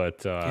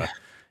 But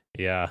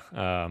yeah,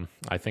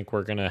 I think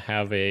we're going to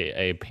have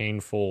a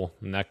painful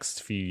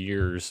next few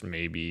years,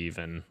 maybe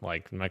even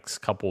like next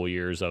couple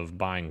years of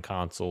buying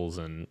consoles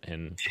and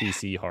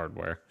PC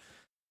hardware.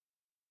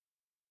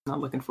 Not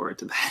looking forward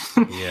to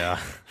that. Yeah.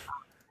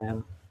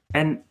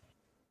 And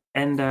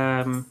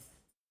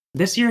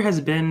this year has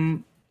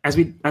been, as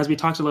we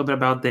talked a little bit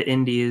about the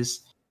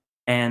indies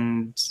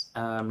and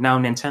now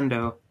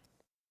Nintendo,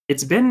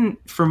 it's been,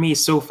 for me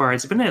so far,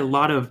 it's been a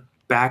lot of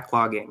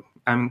backlogging.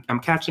 I'm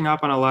catching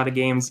up on a lot of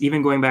games,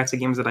 even going back to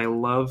games that I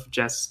love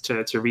just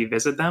to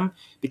revisit them,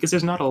 because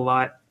there's not a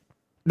lot.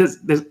 There's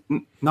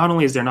not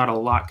only is there not a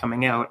lot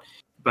coming out,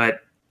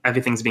 but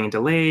everything's being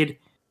delayed.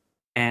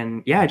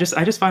 And yeah, I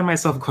just find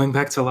myself going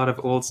back to a lot of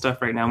old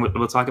stuff right now.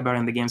 We'll talk about it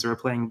in the games that we're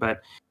playing,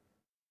 but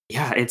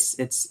yeah, it's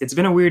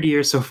been a weird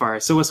year so far.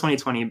 So was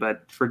 2020,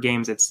 but for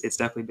games, it's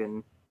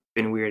definitely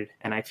been weird.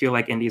 And I feel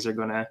like indies are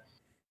gonna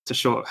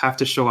have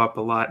to show up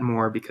a lot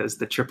more because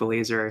the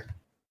AAAs are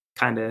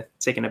kind of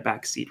taking a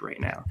back seat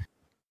right now.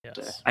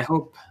 Yes. I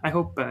hope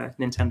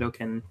Nintendo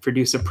can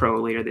produce a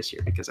Pro later this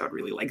year, because I would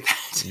really like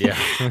that. Yeah.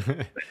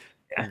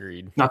 Yeah.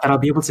 Agreed. Not that I'll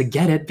be able to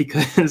get it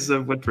because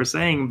of what we're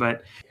saying,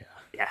 but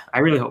yeah, I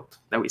really hope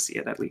that we see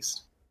it at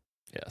least.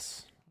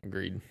 Yes.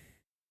 Agreed.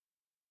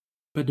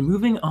 But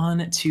moving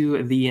on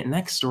to the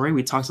next story,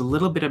 we talked a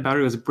little bit about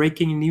it. It was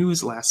breaking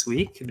news last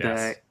week,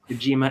 Yes. the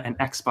Kojima and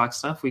Xbox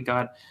stuff. We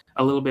got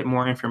a little bit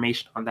more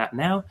information on that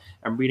now.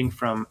 I'm reading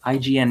from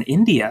IGN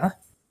India,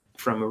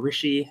 from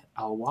Rishi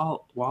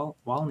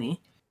Walni.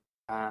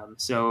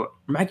 So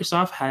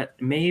Microsoft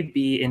may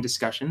be in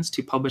discussions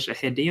to publish a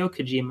Hideo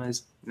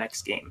Kojima's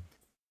next game.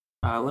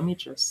 Let me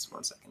just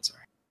 1 second.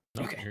 Sorry.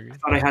 Okay.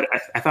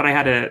 I thought I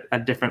had a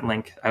different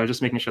link. I was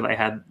just making sure that I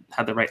had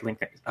the right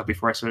link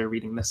before I started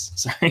reading this.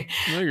 Sorry.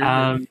 No,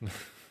 you're good.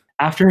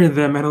 After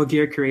the Metal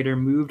Gear creator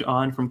moved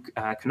on from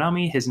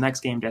Konami, his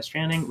next game, Death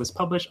Stranding, was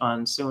published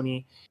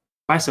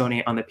by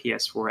Sony on the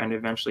PS4 and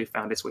eventually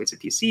found its way to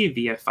PC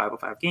via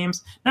 505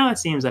 Games. Now it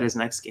seems that his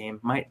next game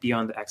might be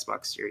on the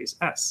Xbox Series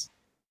S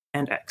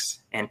and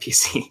X and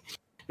PC.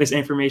 This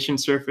information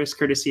surfaced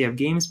courtesy of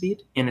GameSpeed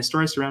in a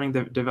story surrounding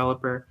the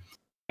developer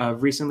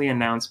of recently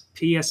announced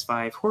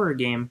PS5 horror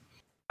game,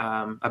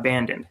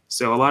 Abandoned.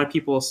 So a lot of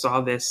people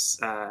saw this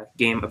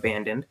game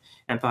Abandoned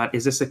and thought,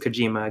 is this a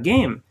Kojima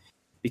game?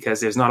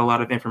 Because there's not a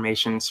lot of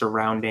information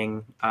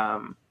surrounding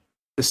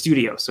the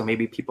studio. So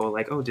maybe people are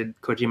like, oh, did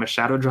Kojima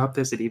shadow drop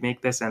this? Did he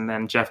make this? And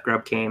then Jeff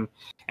Grubb came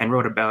and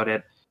wrote about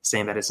it,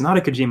 saying that it's not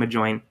a Kojima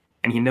joint.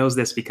 And he knows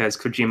this because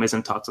Kojima is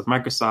in talks with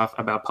Microsoft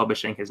about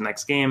publishing his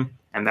next game.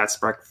 And that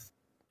sparked,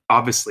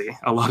 obviously,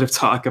 a lot of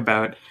talk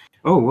about,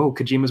 oh, whoa,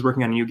 Kojima's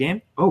working on a new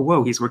game? Oh,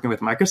 whoa, he's working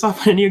with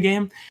Microsoft on a new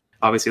game?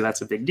 Obviously,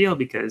 that's a big deal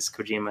because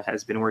Kojima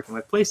has been working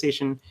with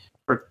PlayStation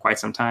for quite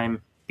some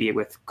time, be it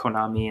with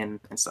Konami and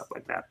stuff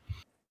like that.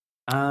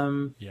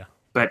 Yeah.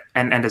 But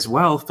and as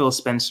well, Phil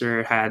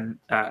Spencer had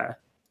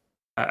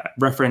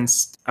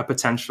referenced a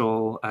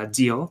potential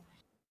deal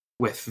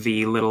with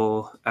the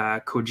little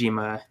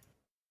Kojima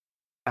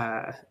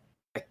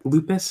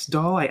Lupus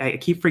doll. I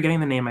keep forgetting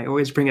the name. I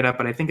always bring it up,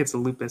 but I think it's a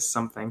Lupus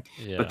something.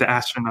 Yeah. But the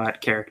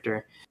astronaut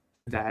character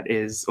that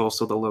is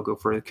also the logo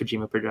for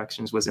Kojima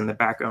Productions was in the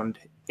background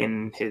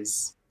in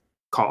his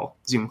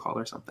Zoom call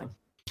or something.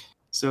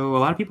 So a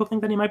lot of people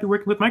think that he might be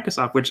working with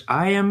Microsoft, which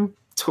I am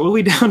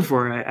totally down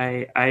for.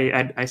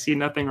 I see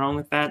nothing wrong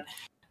with that.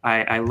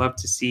 I love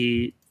to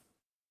see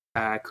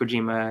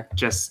Kojima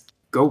just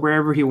go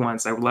wherever he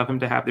wants. I would love him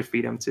to have the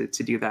freedom to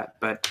do that.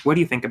 But what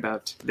do you think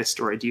about this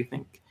story? Do you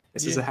think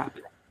this is a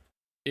happening?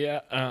 Yeah,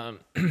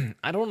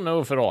 I don't know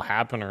if it'll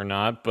happen or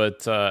not,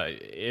 but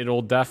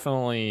it'll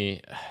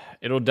definitely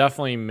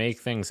make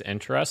things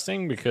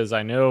interesting, because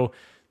I know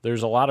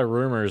there's a lot of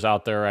rumors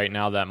out there right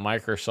now that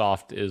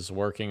Microsoft is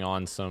working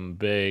on some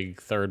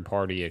big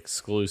third-party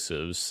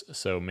exclusives.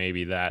 So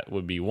maybe that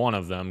would be one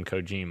of them,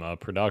 Kojima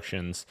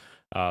Productions.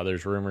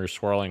 There's rumors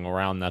swirling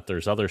around that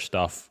there's other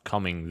stuff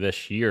coming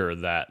this year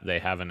that they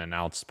haven't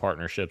announced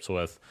partnerships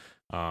with,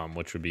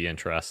 which would be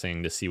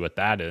interesting to see what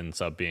that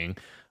ends up being.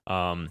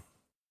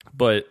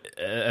 But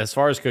as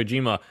far as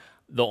Kojima,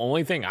 the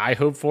only thing I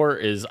hope for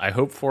is I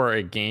hope for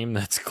a game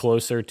that's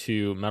closer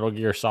to Metal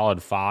Gear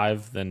Solid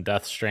 5 than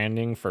Death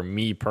Stranding for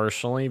me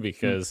personally,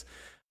 because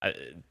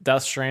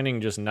Death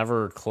Stranding just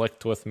never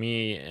clicked with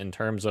me in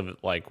terms of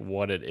like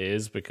what it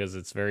is, because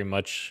it's very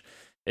much,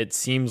 it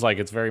seems like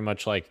it's very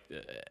much like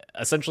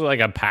essentially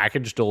like a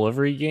package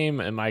delivery game.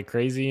 Am I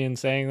crazy in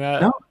saying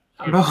that? No.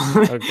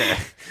 Okay.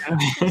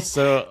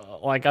 So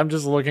like I'm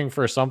just looking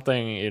for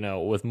something, you know,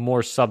 with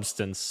more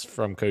substance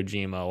from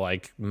Kojima.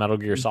 Like Metal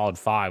Gear Solid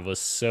 5 was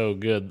so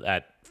good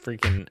at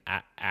freaking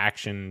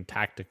action,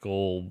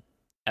 tactical,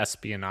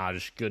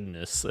 espionage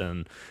goodness,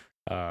 and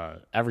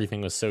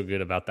everything was so good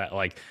about that.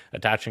 Like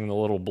attaching the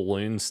little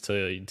balloons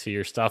to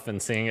your stuff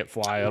and seeing it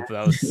fly up,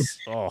 that was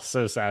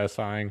so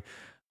satisfying.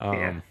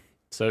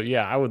 So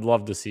yeah, I would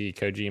love to see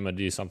Kojima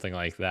do something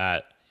like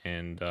that.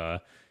 And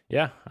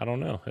yeah, I don't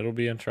know. It'll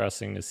be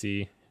interesting to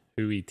see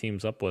who he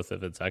teams up with,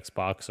 if it's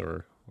Xbox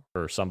or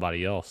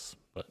somebody else.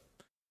 But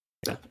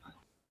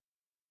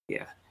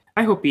yeah,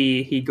 I hope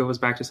he goes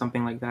back to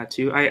something like that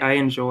too. I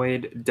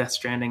enjoyed Death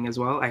Stranding as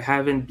well. I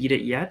haven't beat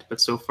it yet, but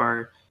so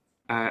far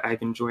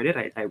I've enjoyed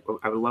it. I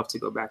would love to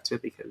go back to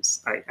it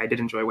because I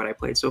did enjoy what I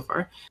played so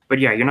far. But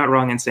yeah, you're not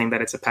wrong in saying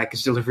that it's a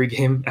package delivery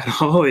game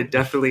at all. It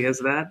definitely is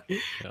that.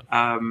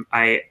 Yeah.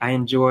 I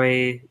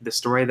enjoy the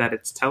story that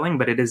it's telling,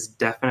 but it is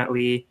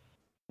definitely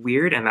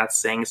weird, and that's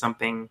saying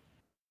something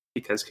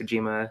because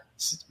Kojima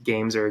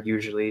games are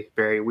usually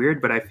very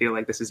weird, but I feel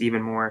like this is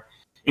even more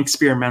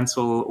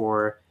experimental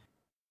or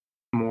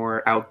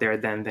more out there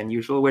than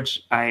usual,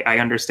 which I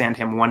understand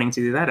him wanting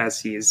to do that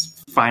as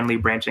he's finally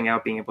branching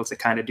out, being able to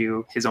kind of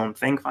do his own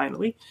thing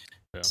finally.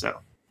 Yeah. So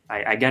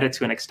I get it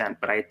to an extent,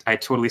 but I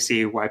totally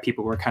see why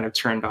people were kind of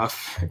turned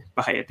off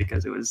by it,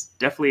 because it was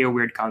definitely a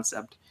weird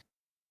concept.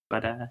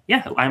 But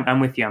yeah,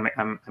 I'm with you.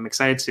 I'm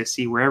excited to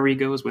see wherever he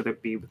goes, whether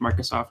it be with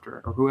Microsoft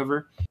or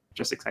whoever.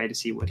 Just excited to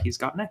see what he's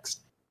got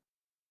next.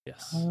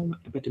 Yes.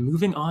 But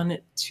moving on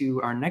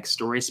to our next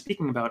story,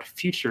 speaking about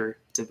future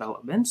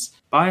developments,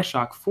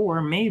 BioShock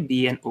 4 may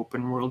be an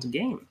open world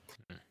game.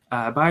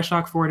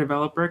 BioShock 4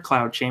 developer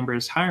Cloud Chamber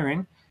is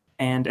hiring,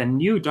 and a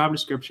new job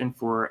description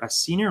for a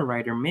senior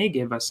writer may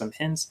give us some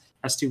hints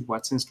as to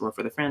what's in store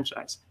for the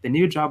franchise. The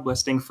new job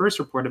listing, first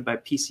reported by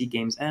PC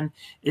Games N,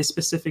 is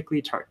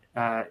specifically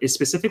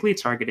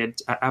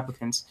targeted at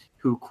applicants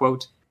who,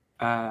 quote,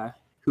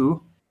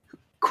 who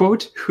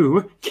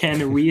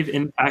can weave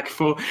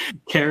impactful,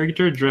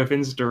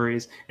 character-driven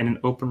stories in an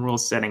open-world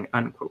setting,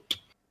 unquote.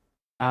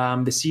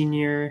 The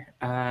senior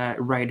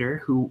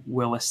writer who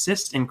will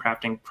assist in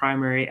crafting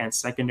primary and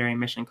secondary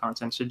mission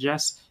content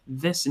suggests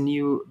this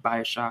new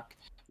BioShock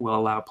will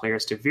allow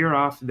players to veer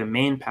off the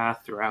main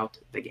path throughout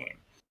the game.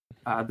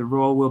 The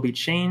role will be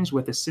charged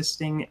with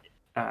assisting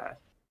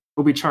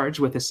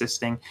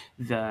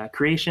the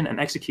creation and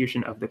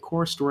execution of the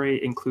core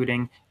story,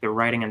 including the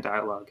writing and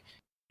dialogue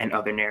and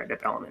other narrative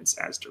elements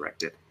as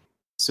directed.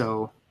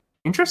 So,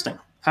 interesting.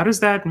 How does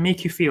that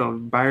make you feel,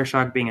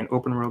 BioShock being an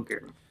open world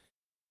game?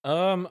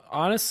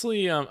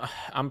 Honestly,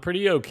 I'm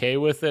pretty okay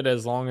with it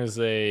as long as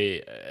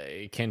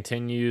they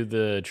continue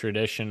the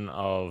tradition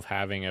of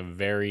having a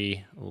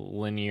very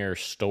linear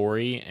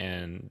story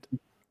and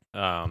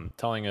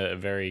telling a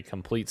very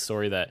complete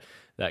story that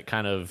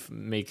kind of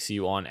makes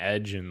you on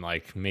edge and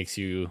like makes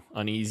you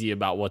uneasy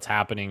about what's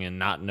happening and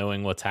not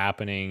knowing what's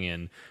happening.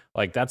 And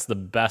like, that's the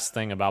best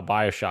thing about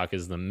BioShock,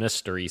 is the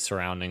mystery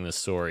surrounding the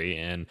story.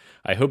 And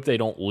I hope they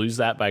don't lose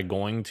that by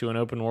going to an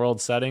open world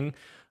setting.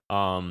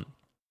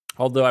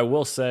 Although I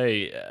will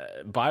say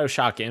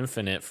BioShock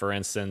Infinite, for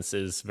instance,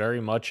 is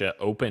very much an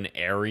open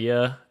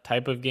area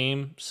type of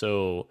game.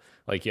 So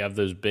like you have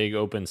those big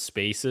open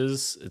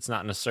spaces. It's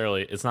not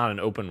an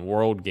open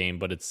world game,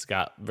 but it's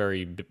got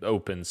very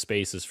open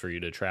spaces for you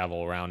to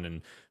travel around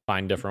and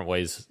find different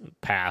ways,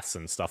 paths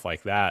and stuff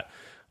like that.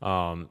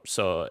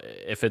 So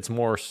if it's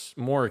more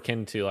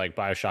akin to like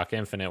BioShock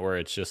Infinite, where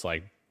it's just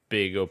like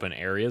big open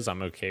areas,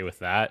 I'm okay with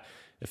that.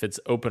 If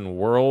it's open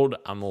world,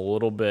 I'm a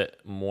little bit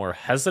more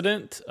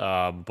hesitant,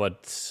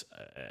 but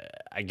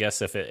I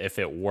guess if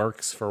it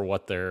works for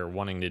what they're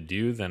wanting to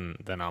do, then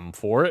I'm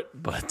for it.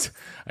 But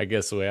I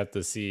guess we have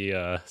to see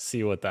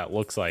what that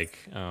looks like.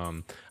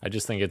 I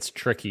just think it's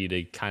tricky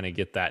to kind of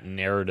get that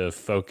narrative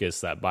focus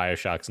that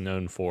BioShock's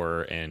known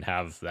for and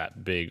have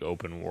that big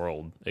open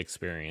world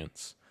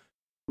experience.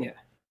 Yeah,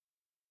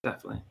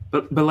 definitely.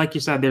 But like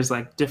you said, there's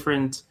like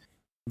different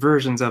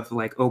versions of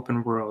like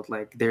open world.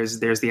 Like there's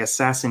the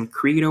Assassin's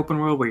Creed open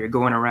world where you're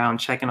going around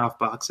checking off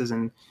boxes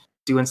and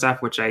doing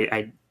stuff, which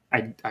I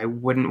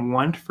wouldn't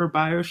want for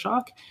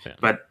BioShock. Yeah.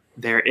 But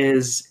there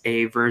is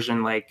a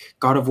version like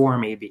God of War,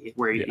 maybe,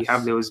 where you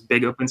have those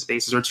big open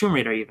spaces, or Tomb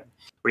Raider even,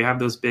 where you have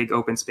those big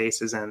open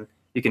spaces and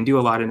you can do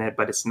a lot in it,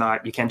 but it's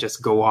not, you can't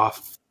just go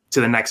off to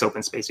the next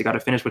open space. You got to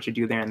finish what you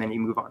do there and then you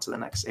move on to the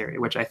next area,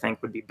 which I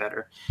think would be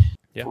better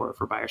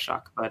for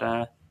BioShock.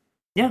 But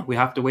yeah, we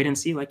have to wait and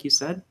see, like you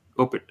said.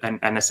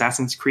 An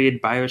Assassin's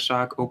Creed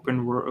BioShock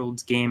open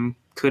world game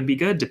could be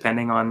good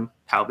depending on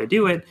how they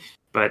do it.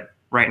 But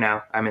right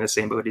now, I'm in the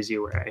same boat as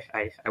you, where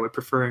I would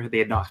prefer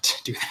they not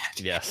do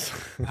that. Yes.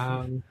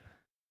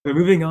 But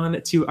moving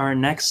on to our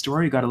next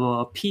story, we got a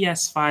little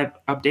PS5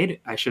 update.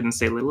 I shouldn't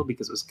say little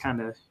because it was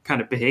kind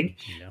of big.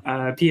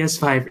 Yeah.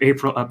 PS5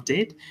 April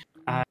update.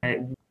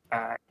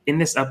 In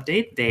this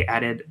update, they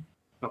added.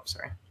 Oh,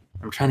 sorry.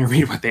 I'm trying to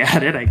read what they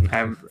added.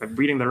 I'm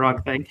reading the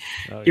wrong thing.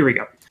 Here we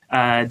go.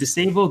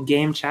 Disable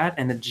game chat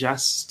and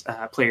adjust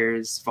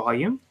players'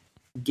 volume.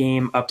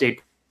 Game update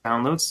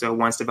downloads. So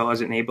once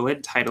developers enable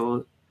it,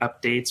 title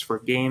updates for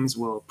games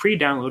will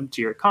pre-download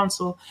to your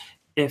console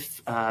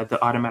if the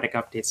automatic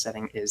update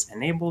setting is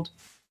enabled.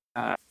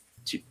 And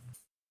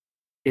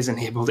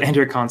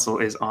your console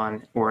is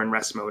on or in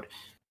rest mode.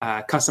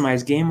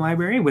 Customized game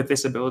library. With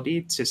this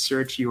ability to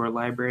search your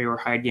library or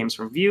hide games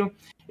from view,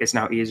 it's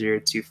now easier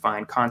to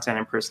find content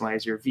and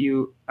personalize your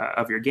view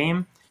of your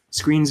game.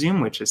 Screen zoom,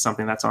 which is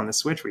something that's on the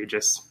Switch, where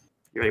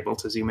you're able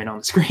to zoom in on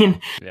the screen.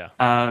 Yeah.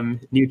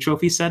 New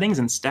trophy settings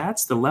and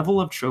stats. The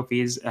level of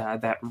trophies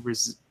that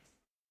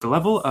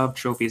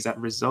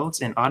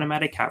results in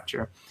automatic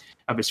capture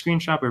of a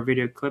screenshot or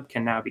video clip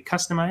can now be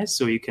customized,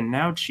 so you can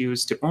now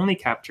choose to only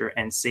capture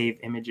and save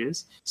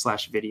images /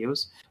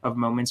 videos of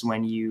moments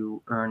when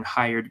you earn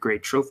higher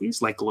grade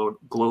trophies like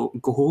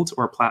gold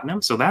or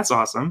platinum. So that's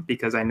awesome,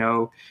 because I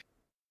know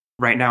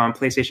right now on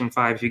PlayStation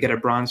 5, if you get a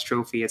bronze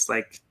trophy, it's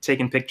like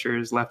taking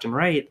pictures left and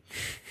right,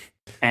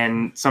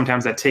 and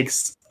sometimes that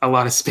takes a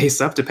lot of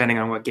space up depending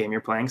on what game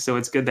you're playing. So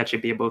it's good that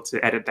you'll be able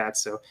to edit that.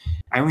 So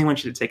I only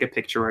want you to take a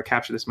picture or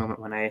capture this moment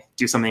when I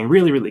do something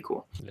really, really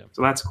cool. Yeah.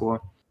 So that's cool.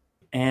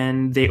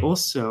 And they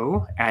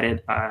also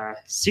added a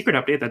secret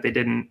update that they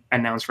didn't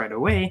announce right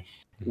away,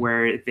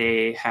 where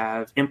they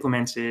have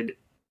implemented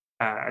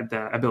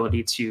the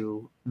ability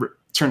to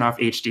turn off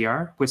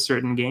HDR with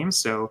certain games.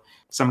 So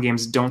some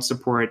games don't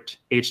support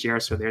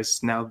HDR, so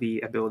there's now the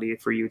ability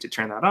for you to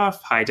turn that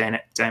off. High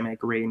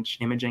dynamic range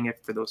imaging,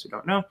 for those who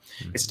don't know,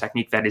 it's a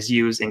technique that is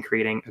used in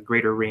creating a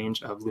greater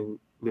range of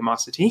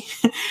luminosity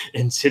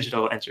in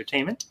digital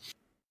entertainment.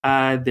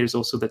 There's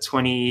also the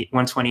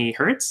 120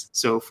 hertz.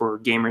 So for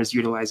gamers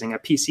utilizing a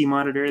PC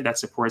monitor that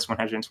supports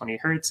 120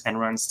 hertz and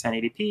runs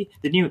 1080p,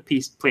 the new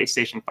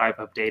PlayStation 5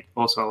 update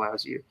also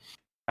allows you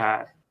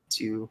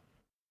to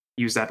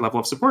use that level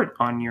of support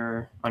on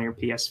your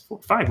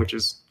PS5, which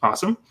is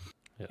awesome.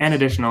 Yes. And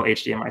additional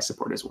HDMI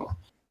support as well.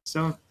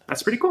 So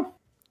that's pretty cool.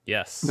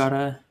 Yes. Got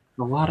a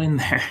lot in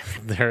there.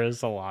 There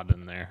is a lot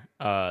in there.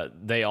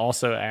 They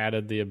also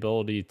added the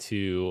ability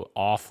to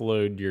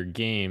offload your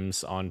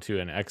games onto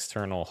an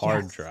external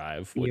hard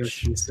drive,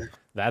 which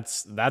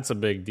that's a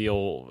big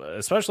deal,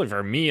 especially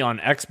for me on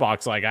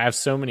Xbox. Like, I have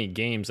so many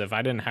games. If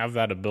I didn't have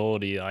that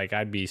ability, like,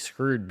 I'd be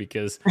screwed,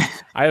 because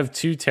I have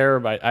 2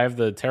 terabyte. I have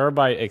the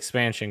terabyte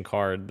expansion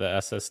card, the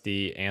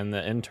SSD, and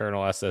the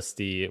internal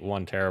SSD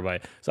 1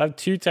 terabyte. So I have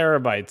 2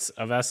 terabytes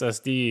of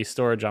SSD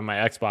storage on my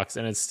Xbox,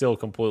 and it's still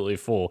completely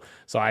full.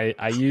 So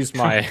I use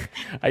my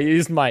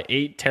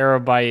 8 terabyte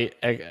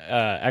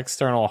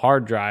external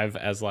hard drive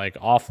as like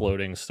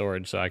offloading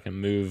storage, so I can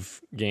move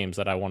games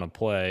that I want to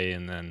play,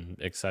 and then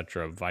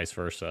etc. Vice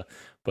versa.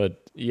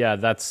 But yeah,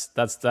 that's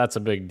a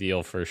big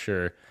deal for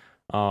sure.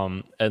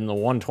 And the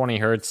 120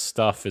 hertz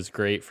stuff is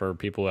great for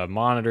people who have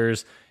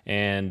monitors,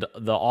 and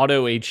the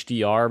auto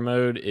HDR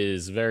mode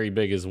is very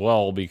big as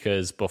well,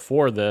 because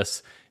before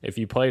this, if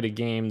you played a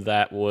game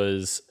that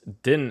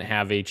didn't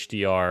have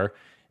HDR,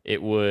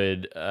 it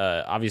would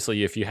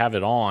obviously, if you have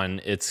it on,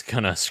 it's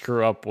gonna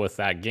screw up with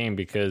that game,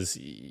 because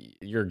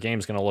your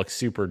game's gonna look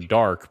super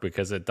dark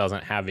because it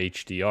doesn't have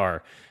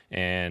HDR.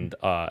 And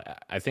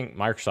I think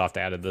Microsoft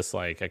added this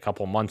like a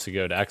couple months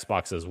ago to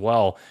Xbox as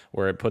well,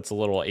 where it puts a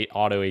little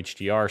auto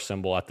HDR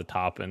symbol at the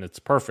top, and it's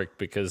perfect,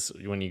 because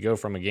when you go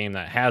from a game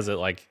that has it,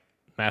 like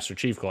Master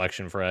Chief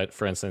Collection,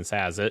 for instance,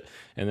 has it,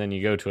 and then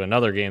you go to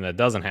another game that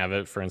doesn't have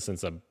it, for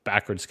instance, a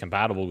backwards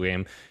compatible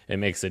game, it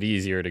makes it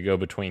easier to go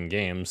between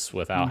games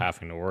without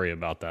having to worry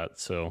about that.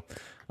 So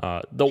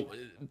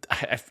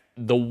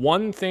the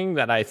one thing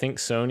that I think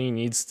Sony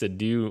needs to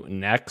do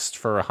next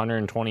for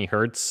 120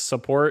 hertz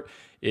support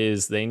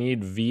is they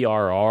need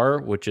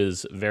VRR, which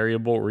is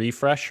variable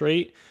refresh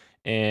rate.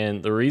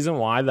 And the reason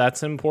why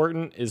that's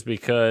important is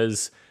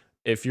because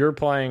if you're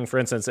playing, for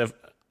instance, if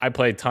I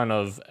play a ton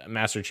of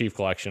Master Chief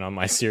Collection on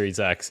my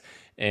Series X,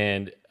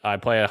 and I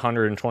play at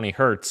 120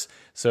 hertz.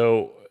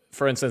 So,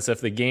 for instance,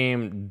 if the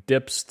game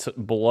dips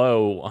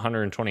below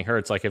 120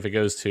 hertz, like if it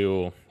goes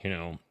to,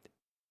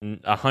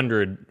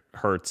 100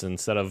 hertz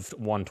instead of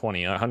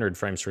 120, 100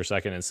 frames per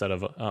second instead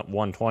of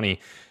 120,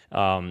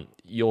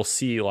 you'll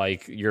see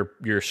like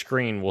your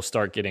screen will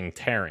start getting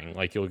tearing.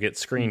 Like you'll get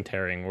screen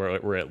tearing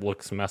where it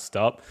looks messed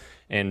up.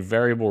 And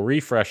variable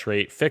refresh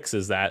rate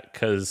fixes that,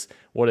 because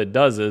what it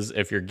does is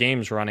if your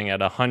game's running at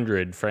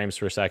 100 frames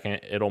per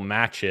second, it'll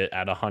match it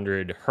at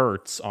 100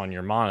 hertz on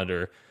your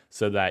monitor,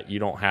 so that you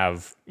don't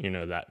have,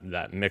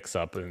 that mix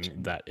up and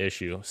that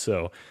issue.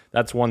 So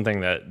that's one thing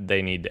that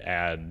they need to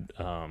add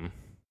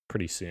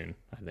pretty soon,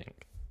 I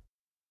think.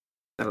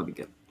 That'll be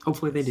good.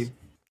 Hopefully they do.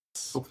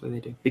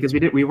 Because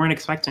we weren't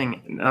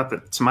expecting, not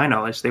that, to my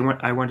knowledge, we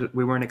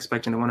weren't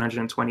expecting the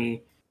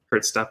 120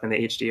 hertz stuff and the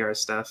HDR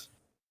stuff.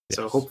 Yes.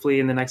 So hopefully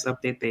in the next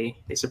update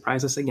they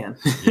surprise us again.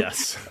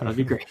 Yes. That'll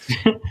be great.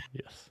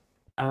 Yes.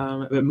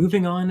 But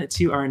moving on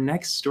to our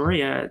next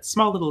story, a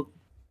small little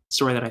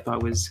story that I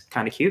thought was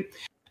kind of cute.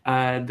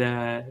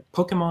 The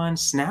Pokemon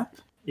Snap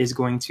is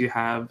going to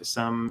have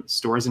some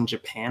stores in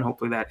Japan.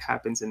 Hopefully that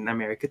happens in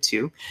America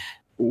too,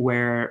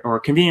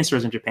 or convenience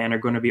stores in Japan are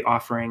going to be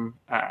offering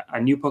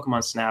a new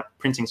Pokemon Snap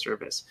printing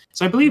service.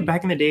 So I believe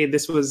back in the day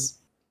this was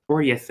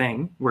already a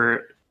thing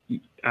where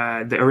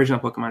the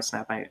original Pokemon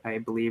Snap, I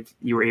believe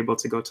you were able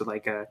to go to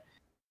like a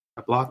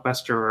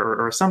Blockbuster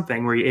or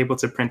something where you're able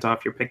to print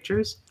off your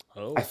pictures.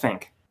 Oh. I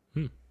think.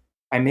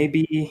 I may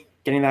be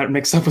getting that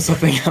mixed up with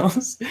something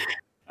else.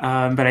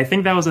 But I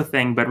think that was a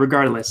thing. But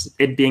regardless,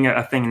 it being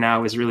a thing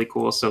now is really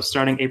cool. So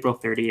starting April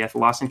 30th,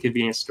 Lawson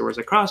convenience stores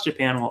across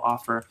Japan will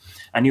offer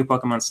a new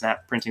Pokemon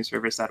Snap printing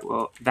service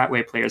that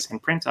way players can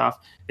print off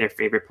their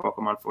favorite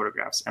Pokemon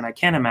photographs. And I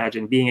can't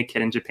imagine being a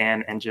kid in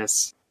Japan and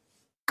just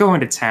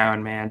going to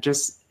town, man.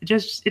 It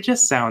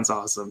just sounds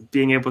awesome.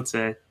 Being able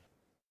to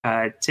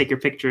take your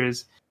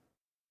pictures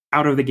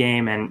out of the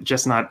game and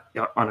just not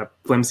on a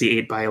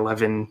flimsy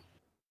 8x11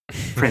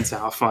 prints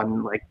off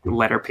on like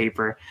letter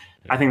paper.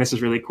 I think this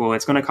is really cool.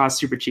 It's going to cost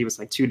super cheap. It's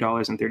like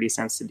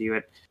 $2.30 to do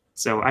it.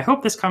 So I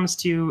hope this comes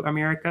to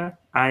America.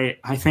 I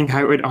think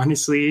I would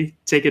honestly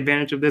take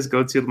advantage of this,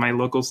 go to my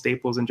local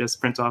Staples and just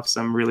print off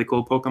some really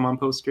cool Pokemon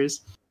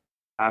posters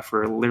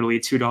for literally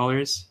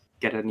 $2,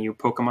 get a new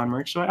Pokemon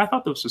merch. So I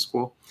thought this was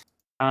cool.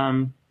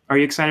 Are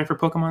you excited for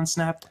Pokemon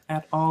Snap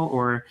at all?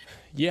 Or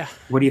yeah,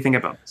 what do you think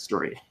about the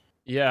story?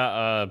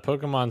 Yeah,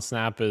 Pokemon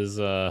Snap is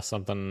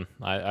something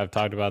I've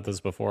talked about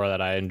this before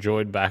that I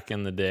enjoyed back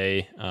in the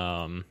day.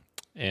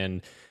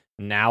 And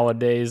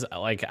nowadays,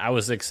 like, I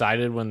was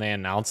excited when they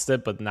announced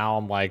it, but now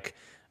I'm like,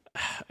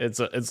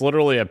 it's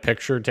literally a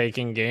picture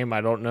taking game.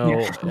 I don't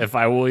know if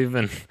I will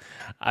even.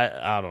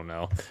 I don't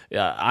know.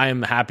 Yeah, I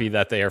am happy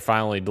that they are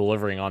finally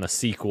delivering on a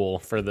sequel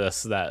for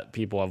this that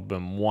people have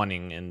been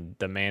wanting and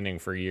demanding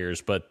for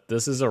years. But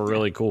this is a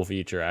really cool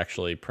feature,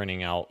 actually,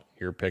 printing out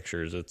your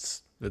pictures.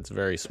 It's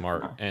very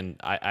smart. And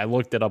I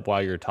looked it up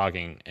while you were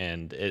talking,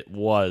 and it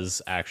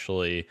was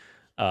actually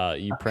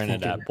you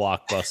printed at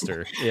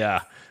Blockbuster.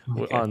 Yeah,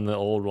 on the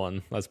old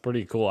one. That's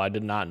pretty cool. I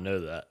did not know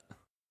that.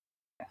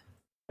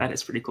 That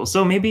is pretty cool.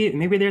 So maybe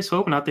there's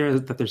hope not there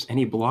that there's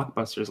any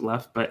Blockbusters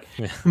left, but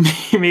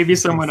maybe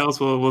someone else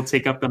will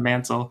take up the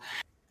mantle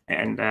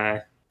and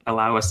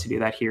allow us to do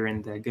that here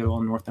in the good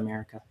old North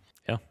America.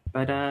 Yeah.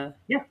 But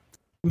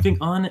moving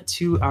on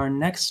to our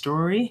next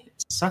story,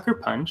 Sucker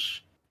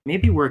Punch may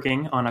be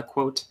working on a,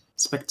 quote,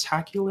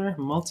 spectacular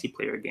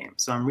multiplayer game.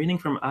 So I'm reading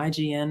from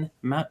IGN.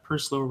 Matt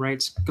Purslow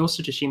writes, Ghost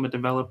of Tsushima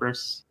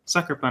developers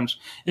Sucker Punch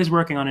is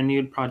working on a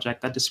new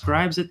project that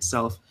describes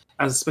itself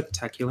as a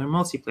spectacular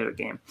multiplayer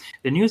game.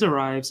 The news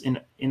arrives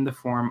in the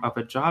form of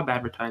a job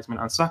advertisement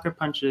on Sucker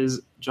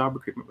Punch's job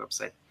recruitment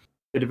website.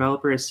 The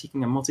developer is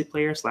seeking a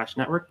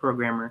multiplayer/network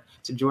programmer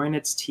to join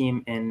its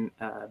team in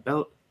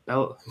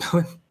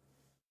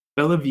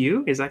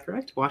Bellevue, is that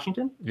correct?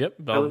 Washington? Yep,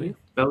 Bellevue.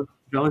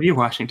 Bellevue,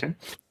 Washington.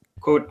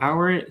 Quote,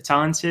 our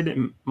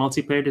talented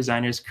multiplayer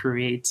designers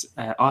create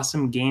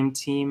awesome game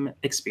team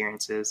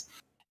experiences,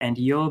 and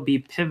you'll be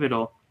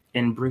pivotal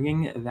in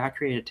bringing that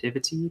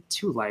creativity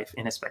to life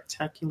in a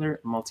spectacular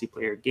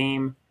multiplayer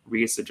game,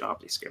 reads the job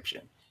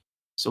description.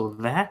 So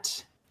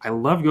I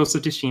love Ghost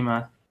of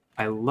Tsushima.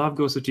 I love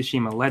Ghost of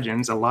Tsushima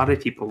Legends. A lot of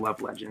people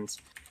love Legends.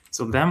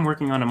 So them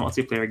working on a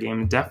multiplayer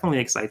game definitely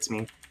excites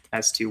me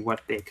as to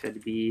what they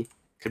could be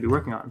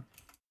working on.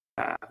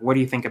 What do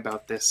you think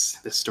about this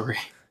story?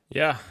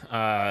 Yeah,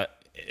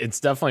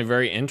 it's definitely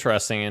very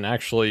interesting, and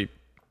actually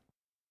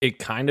it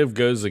kind of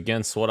goes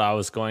against what I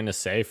was going to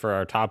say for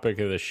our topic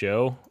of the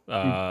show,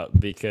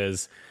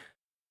 because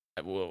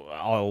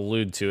I'll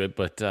allude to it,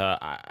 but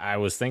I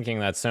was thinking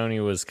that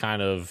Sony was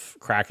kind of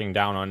cracking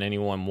down on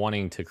anyone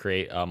wanting to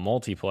create a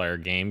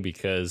multiplayer game,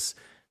 because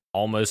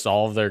almost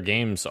all of their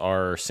games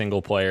are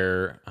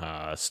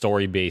single-player,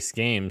 story-based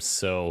games,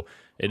 so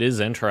it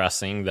is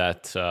interesting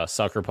that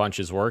Sucker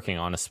Punch is working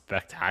on a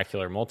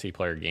spectacular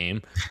multiplayer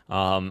game,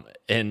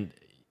 and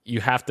you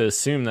have to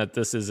assume that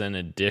this is an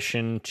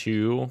addition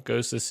to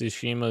Ghost of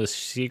Tsushima's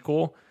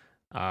sequel,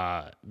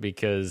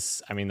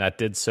 because, I mean, that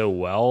did so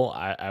well.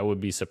 I would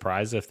be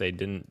surprised if they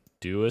didn't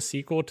do a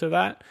sequel to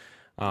that.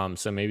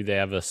 So maybe they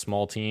have a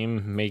small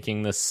team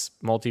making this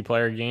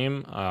multiplayer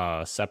game,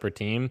 separate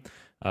team.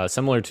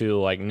 Similar to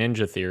like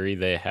Ninja Theory,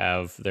 they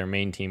have their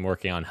main team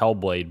working on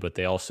Hellblade, but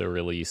they also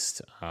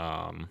released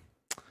I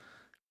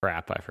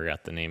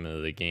forgot the name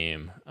of the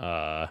game.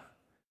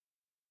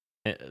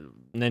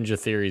 Ninja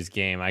Theory's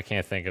game. I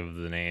can't think of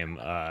the name,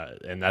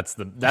 and that's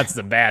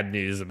the bad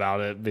news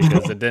about it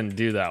because it didn't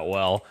do that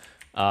well.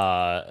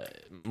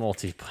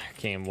 Multiplayer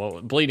game.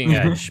 Bleeding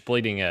Edge.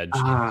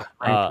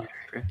 Right.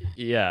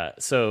 Yeah.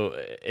 So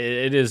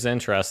it is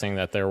interesting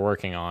that they're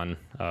working on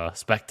a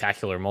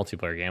spectacular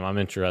multiplayer game. I'm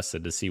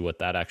interested to see what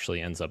that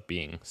actually ends up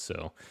being.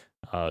 So,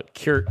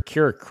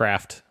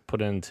 Curaecraft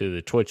put into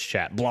the Twitch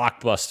chat,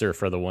 Blockbuster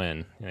for the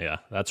win. Yeah,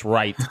 that's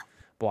right.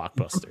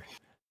 Blockbuster.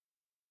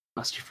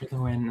 Buster for the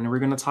win. And we're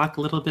going to talk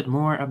a little bit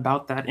more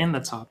about that in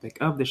the topic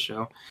of the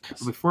show.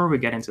 Yes. Before we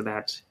get into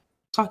that,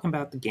 talking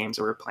about the games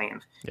that we're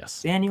playing.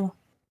 Yes. Daniel,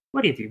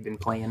 what have you been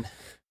playing?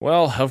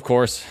 Well, of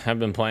course, I've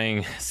been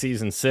playing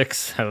Season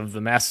 6 of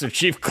the Master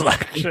Chief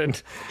Collection.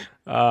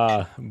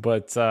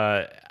 But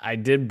I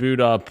did boot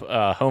up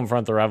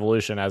Homefront: The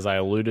Revolution, as I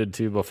alluded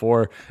to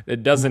before.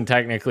 It doesn't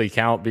technically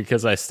count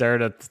because I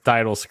stared at the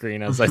title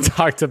screen, as I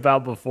talked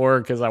about before,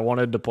 because I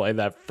wanted to play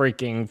that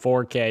freaking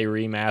 4K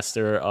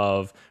remaster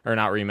or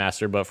not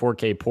remaster, but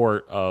 4K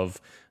port of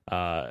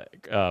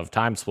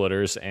Time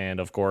Splitters, and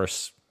of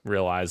course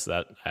realized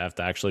that I have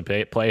to actually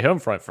play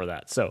Homefront for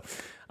that. So,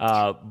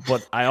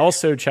 but I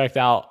also checked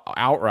out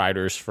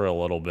Outriders for a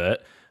little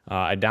bit.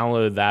 I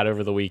downloaded that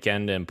over the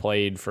weekend and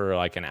played for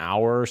like an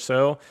hour or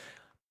so.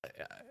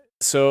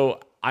 So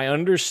I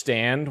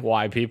understand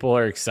why people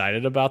are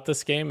excited about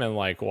this game and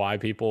like why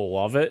people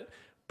love it,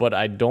 but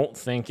I don't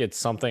think it's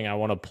something I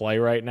want to play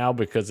right now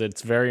because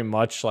it's very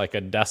much like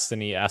a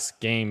Destiny-esque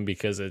game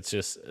because it's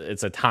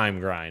a time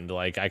grind.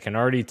 Like I can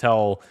already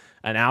tell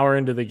an hour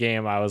into the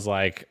game, I was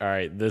like, all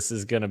right, this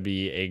is going to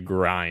be a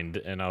grind.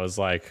 And I was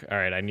like, all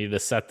right, I need to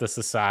set this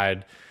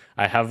aside.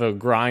 I have a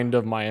grind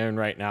of my own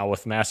right now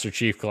with Master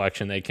Chief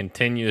Collection. They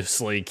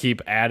continuously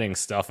keep adding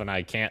stuff, and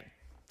I can't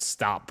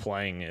stop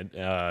playing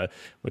it,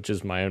 which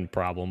is my own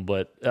problem.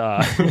 But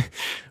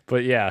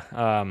but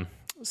yeah,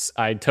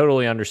 I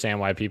totally understand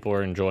why people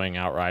are enjoying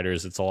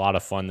Outriders. It's a lot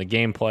of fun. The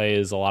gameplay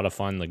is a lot of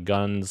fun. The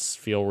guns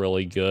feel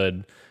really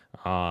good.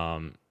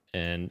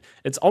 And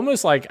it's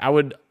almost like I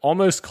would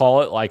almost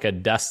call it like a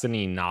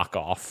Destiny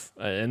knockoff,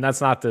 and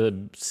that's not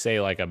to say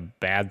like a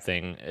bad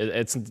thing.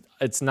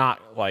 It's not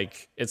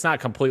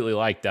completely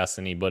like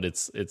Destiny, but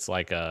it's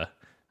like a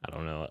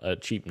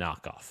cheap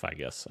knockoff, I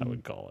guess I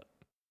would call it.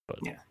 But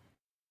yeah.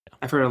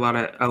 I've heard a lot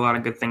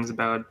of good things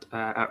about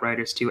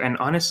Outriders too, and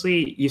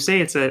honestly, you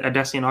say it's a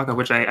Destiny knockoff,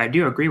 which I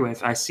do agree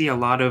with. I see a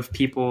lot of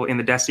people in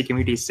the Destiny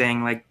community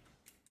saying like,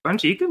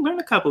 "Bungie, you can learn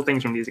a couple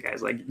things from these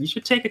guys. Like, you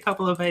should take a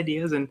couple of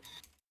ideas and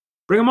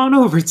bring them on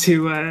over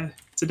to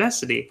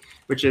Destiny,"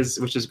 which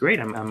is great.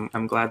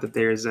 I'm glad that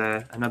there's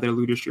another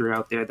looter shooter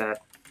out there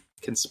that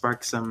can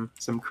spark some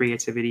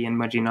creativity in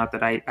Bungie. Not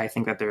that I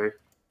think that they're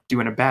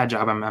doing a bad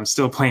job. I'm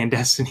still playing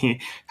Destiny,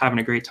 having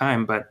a great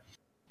time. But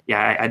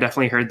yeah, I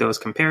definitely heard those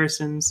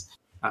comparisons.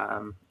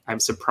 I'm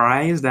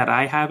surprised that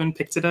I haven't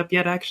picked it up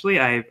yet. Actually,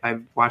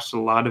 I've watched a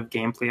lot of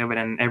gameplay of it,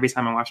 and every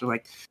time I watch it,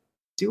 like,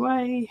 do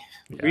I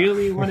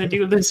really want to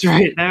do this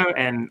right now?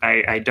 And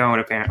I don't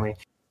apparently,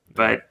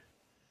 but.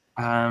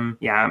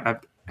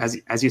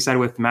 As you said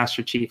with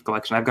Master Chief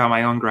Collection, I've got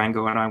my own grind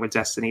going on with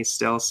Destiny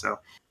still, so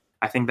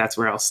I think that's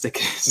where I'll stick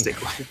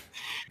with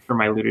for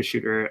my looter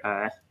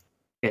shooter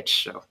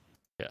itch. So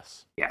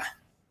yes, yeah.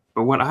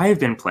 But what I've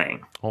been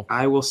playing,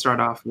 I will start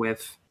off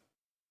with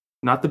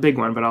not the big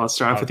one, but I'll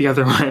start off with the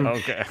other one.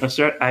 Okay.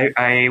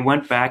 I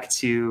went back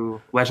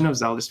to Legend of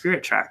Zelda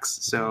Spirit Tracks.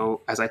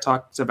 So as I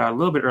talked about a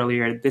little bit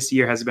earlier, this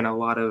year has been a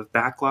lot of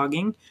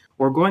backlogging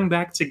or going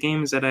back to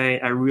games that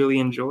I really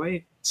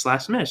enjoy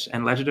 / miss.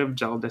 And Legend of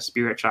Zelda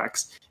Spirit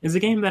Tracks is a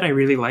game that I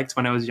really liked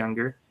when I was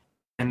younger,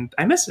 and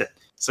I miss it.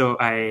 So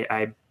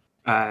I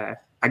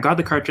got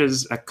the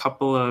cartridge a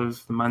couple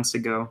of months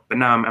ago, but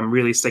now I'm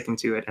really sticking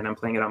to it, and I'm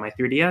playing it on my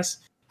 3DS.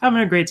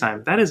 Having a great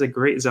time. That is a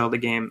great Zelda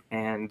game,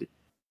 and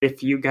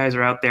if you guys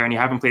are out there and you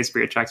haven't played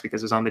Spirit Tracks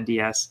because it was on the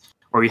DS,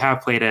 or you have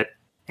played it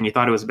and you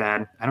thought it was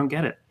bad, I don't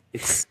get it.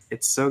 It's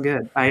so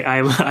good. I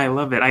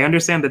love it. I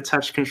understand the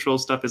touch control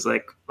stuff is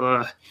like,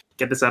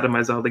 get this out of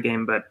my Zelda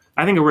game, but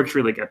I think it works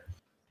really good.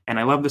 And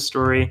I love the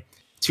story.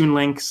 Toon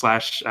Link /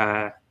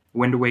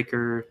 Wind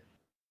Waker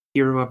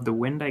Hero of the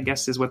Wind, I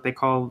guess is what they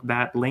call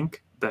that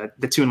Link.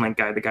 The Toon Link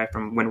guy, the guy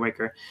from Wind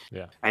Waker.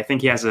 Yeah. I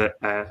think he has a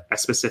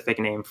specific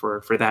name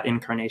for that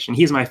incarnation.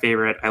 He's my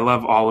favorite. I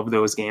love all of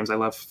those games. I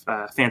love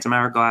Phantom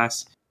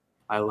Hourglass.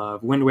 I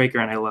love Wind Waker,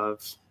 and I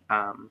love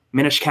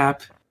Minish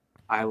Cap.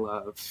 I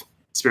love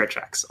Spirit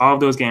Tracks. All of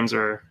those games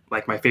are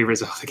like my favorite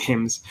Zelda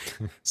games.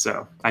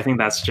 So I think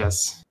that's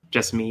just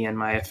me and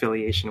my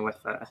affiliation with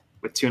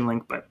Toon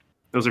Link, but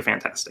those are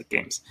fantastic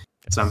games.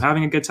 So I'm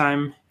having a good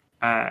time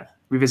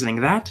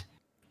revisiting that.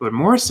 But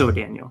more so,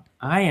 Daniel,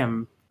 I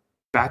am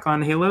back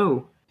on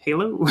Halo.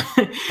 Hello.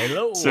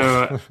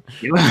 So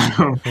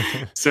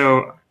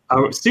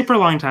a super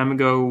long time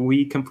ago,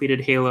 we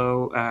completed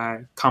Halo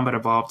Combat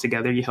Evolved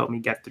together. You helped me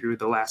get through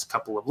the last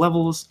couple of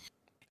levels,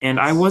 and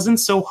I wasn't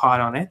so hot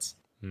on it.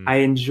 I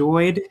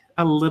enjoyed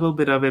a little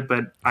bit of it,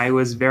 but I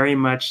was very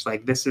much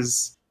like, this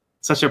is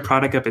such a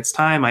product of its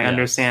time. I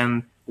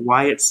understand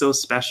why it's so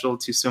special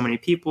to so many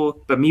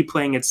people, but me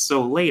playing it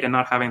so late and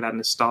not having that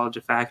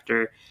nostalgia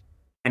factor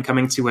and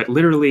coming to it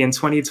literally in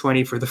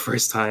 2020 for the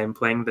first time,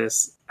 playing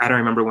this. I don't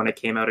remember when it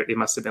came out. It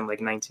must have been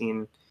like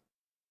when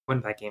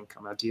did that game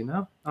come out? Do you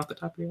know off the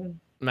top of your head?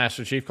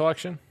 Master Chief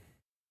Collection?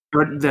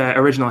 Or the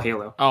original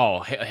Halo. Oh,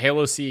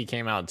 Halo C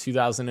came out in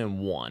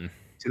 2001.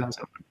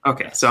 2001.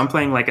 Okay, so I'm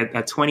playing like a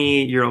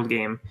 20-year-old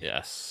game.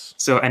 Yes.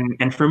 So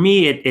and for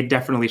me, it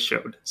definitely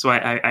showed. So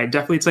I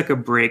definitely took a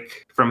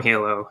break from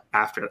Halo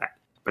after that.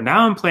 But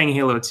now I'm playing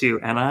Halo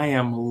 2, and I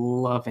am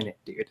loving it,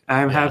 dude.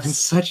 I'm having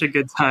such a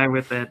good time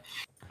with it.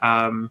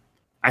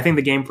 I think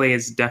the gameplay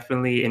is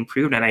definitely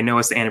improved, and I know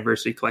it's the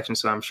anniversary collection,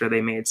 so I'm sure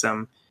they made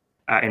some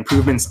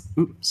improvements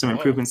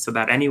to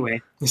that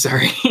anyway.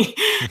 Sorry.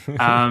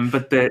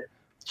 But the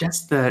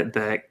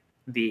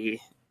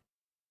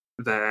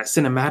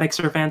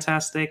cinematics are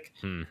fantastic.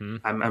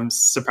 I'm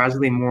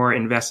surprisingly more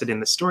invested in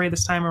the story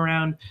this time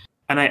around.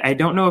 And I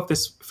don't know if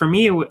this, for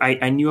me,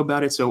 I knew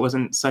about it, so it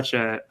wasn't such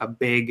a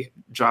big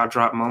jaw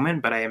drop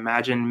moment, but I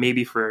imagine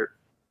maybe for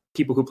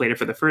people who played it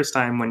for the first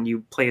time, when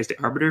you play as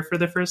the Arbiter for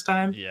the first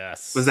time,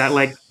 was that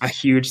like a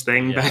huge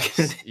thing back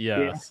in the day?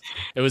 Yes.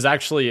 It was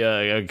actually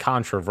a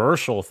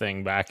controversial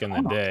thing back in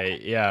the day.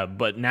 Yeah,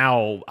 but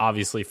now,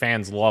 obviously,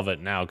 fans love it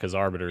now because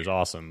Arbiter is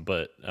awesome.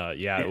 But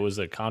it was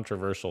a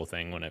controversial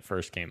thing when it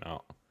first came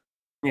out.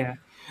 Yeah,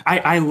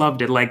 I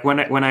loved it. Like when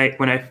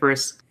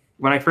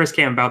I first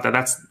came about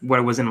that's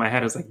what was in my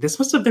head. I was like, this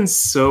must have been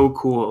so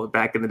cool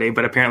back in the day.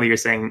 But apparently you're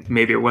saying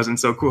maybe it wasn't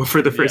so cool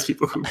for the first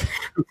people who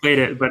played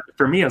it. But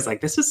for me, I was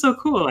like, this is so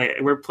cool.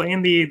 We're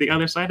playing the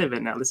other side of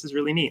it now. This is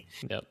really neat.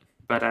 Yep.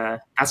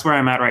 But that's where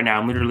I'm at right now.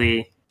 I'm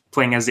literally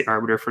playing as the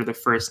Arbiter for the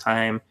first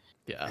time.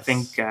 Yes. I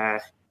think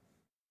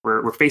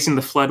we're facing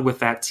the Flood with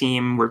that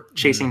team. We're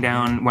chasing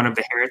down one of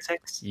the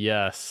heretics.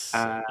 Yes.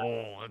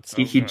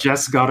 He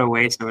just got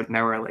away. So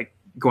now we're like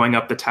going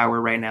up the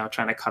tower right now,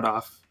 trying to cut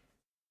off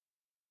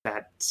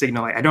that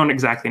signal. I don't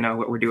exactly know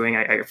what we're doing.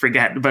 I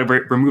forget, but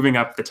we're moving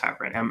up the tower,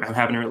 and I'm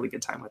having a really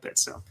good time with it.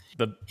 So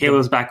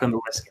Halo's back on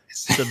the list,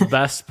 guys. The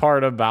best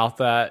part about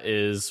that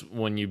is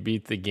when you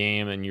beat the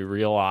game and you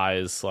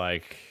realize,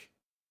 like,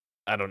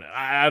 I don't know,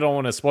 I don't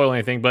want to spoil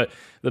anything, but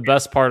the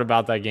best part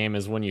about that game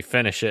is when you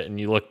finish it and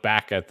you look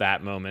back at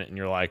that moment and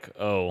you're like,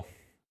 oh,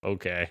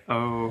 okay.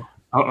 Oh.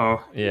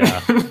 Uh-oh. Yeah,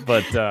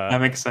 but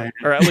I'm excited.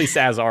 Or at least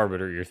as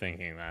Arbiter, you're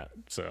thinking that.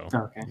 So,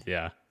 okay.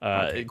 Yeah.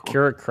 Okay, cool.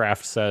 Keurig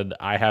Craft said,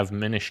 I have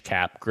Minish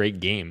Cap. Great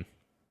game.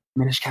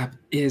 Minish Cap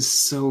is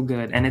so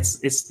good. And it's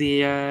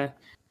the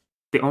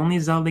only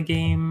Zelda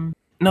game.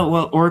 No,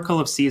 well,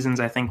 Oracle of Seasons,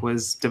 I think,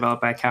 was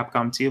developed by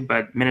Capcom too,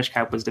 but Minish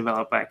Cap was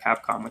developed by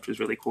Capcom, which was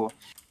really cool.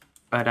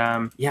 But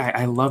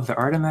I love the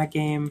art in that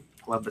game.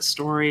 I love the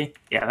story.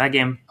 Yeah, that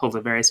game holds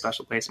a very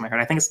special place in my heart.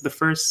 I think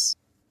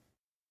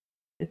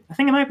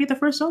it might be the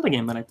first Zelda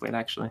game that I played,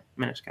 actually,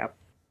 Minish Cap,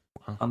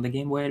 on the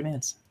Game Boy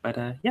Advance. But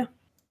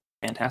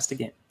fantastic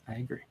game. I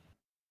agree.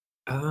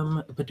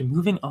 But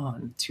moving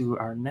on to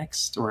our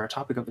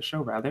topic of the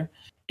show, rather,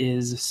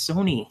 is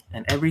Sony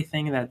and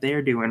everything that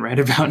they're doing right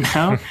about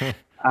now.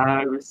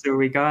 So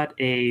we got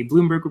a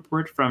Bloomberg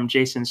report from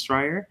Jason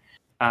Schreier.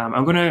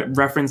 I'm going to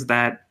reference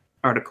that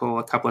article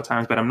a couple of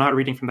times, but I'm not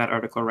reading from that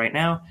article right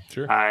now.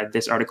 Sure.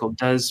 This article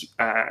does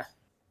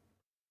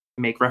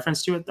make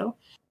reference to it, though.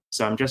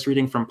 So I'm just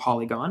reading from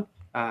Polygon.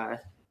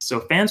 So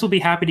fans will be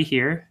happy to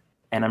hear,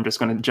 and I'm just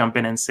going to jump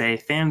in and say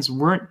fans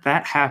weren't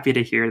that happy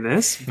to hear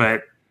this,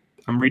 but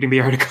I'm reading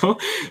the article.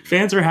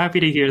 Fans are happy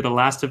to hear The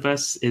Last of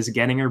Us is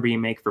getting a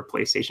remake for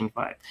PlayStation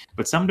 5,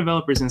 but some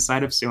developers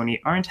inside of Sony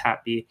aren't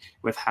happy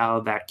with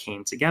how that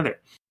came together,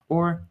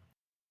 or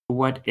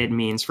what it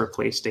means for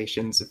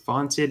PlayStation's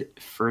vaunted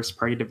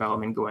first-party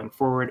development going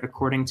forward,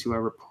 according to a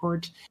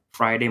report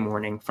Friday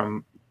morning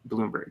from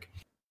Bloomberg.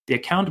 The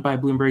account by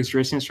Bloomberg's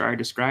Jason Schreier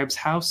describes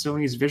how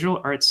Sony's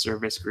Visual Arts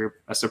Service Group,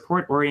 a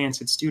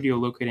support-oriented studio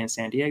located in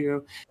San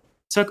Diego,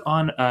 took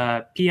on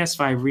a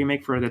PS5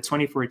 remake for the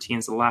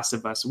 2014's The Last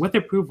of Us with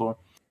approval,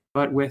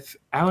 but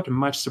without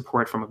much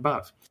support from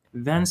above,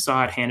 then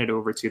saw it handed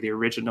over to the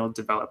original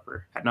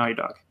developer at Naughty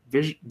Dog.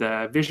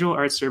 The Visual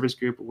Arts Service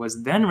Group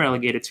was then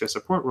relegated to a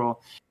support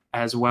role,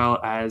 as well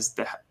as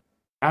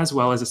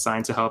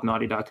assigned to help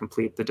Naughty Dog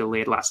complete the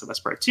delayed Last of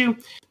Us Part 2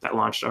 that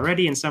launched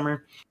already in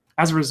summer.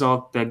 As a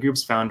result, the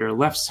group's founder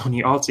left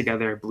Sony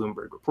altogether,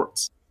 Bloomberg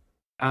reports.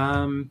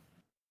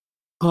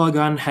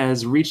 Polygon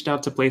has reached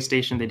out to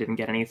PlayStation. They didn't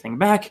get anything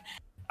back.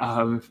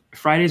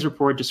 Friday's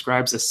report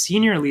describes a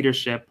senior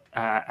leadership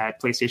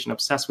at PlayStation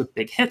obsessed with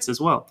big hits as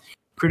well,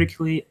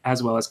 critically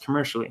as well as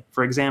commercially.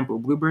 For example,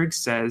 Bloomberg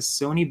says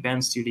Sony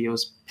Bend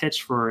Studios'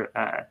 pitch for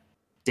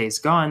Days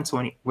Gone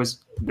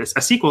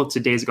a sequel to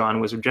Days Gone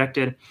was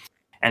rejected,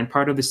 and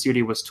part of the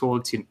studio was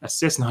told to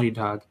assist Naughty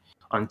Dog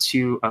on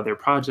 2 other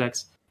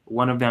projects,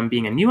 one of them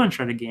being a new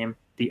Uncharted game,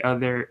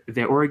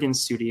 the Oregon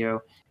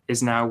studio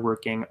is now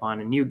working on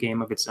a new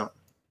game of its own,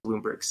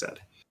 Bloomberg said.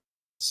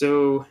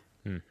 So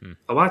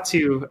a lot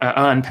to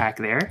unpack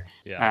there.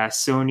 Yeah.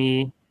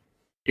 Sony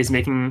is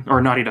making,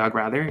 or Naughty Dog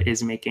rather,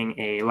 is making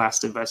a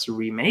Last of Us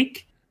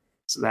remake.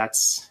 So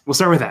we'll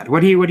start with that.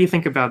 What do you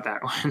think about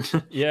that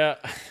one? Yeah,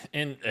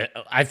 and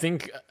I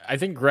think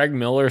Greg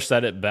Miller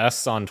said it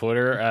best on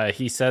Twitter.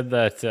 He said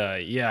that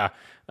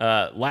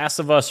Last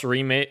of Us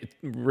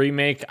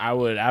remake I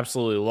would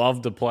absolutely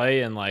love to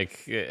play, and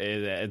like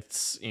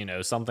it's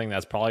something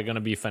that's probably going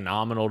to be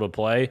phenomenal to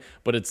play,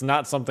 but it's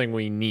not something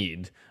we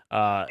need.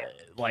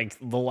 Like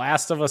The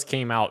Last of Us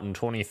came out in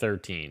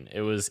 2013.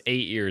 It was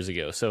 8 years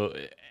ago, so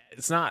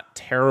it's not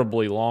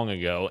terribly long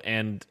ago,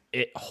 and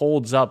it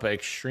holds up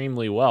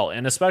extremely well.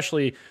 And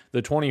especially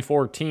the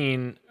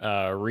 2014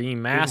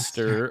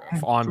 remaster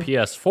on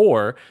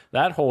PS4,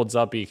 that holds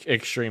up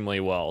extremely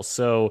well.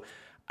 So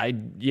I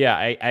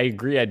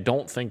agree. I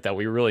don't think that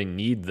we really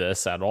need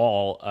this at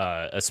all,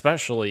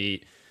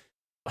 especially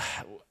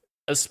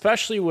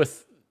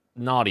with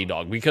Naughty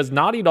Dog, because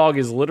Naughty Dog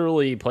is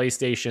literally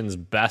PlayStation's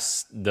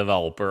best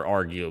developer,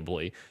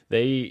 arguably.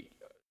 They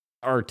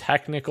are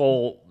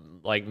technical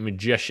like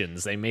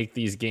magicians. They make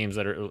these games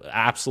that are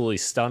absolutely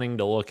stunning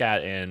to look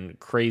at and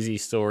crazy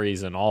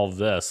stories and all of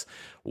this.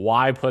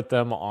 Why put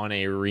them on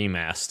a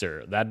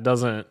remaster?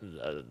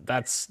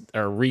 That's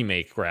a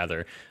remake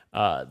rather.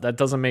 That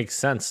doesn't make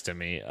sense to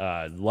me.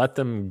 Let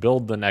them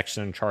build the next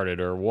Uncharted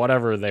or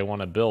whatever they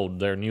want to build,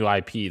 their new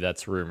IP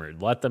that's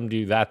rumored. Let them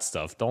do that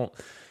stuff.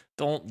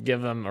 Don't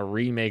give them a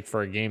remake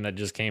for a game that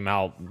just came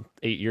out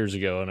 8 years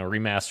ago and a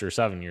remaster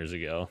 7 years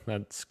ago.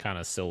 That's kind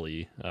of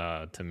silly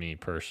to me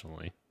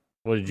personally.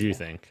 What did you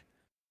think?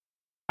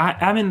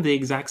 I'm in the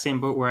exact same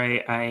boat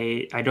where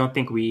I don't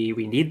think we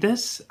need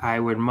this. I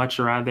would much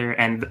rather,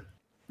 and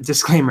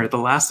disclaimer, The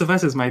Last of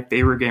Us is my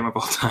favorite game of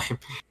all time.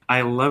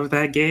 I love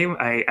that game.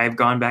 I've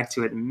gone back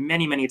to it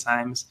many, many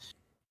times,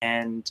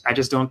 and I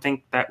just don't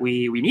think that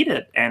we need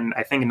it. And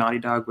I think Naughty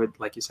Dog would,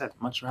 like you said,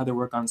 much rather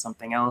work on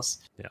something else.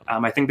 Yeah.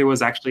 I think there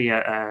was actually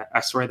a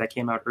story that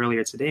came out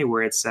earlier today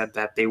where it said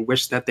that they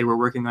wish that they were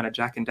working on a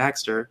Jak and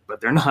Daxter,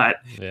 but they're not.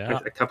 Yeah.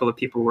 A couple of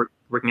people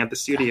working at the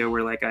studio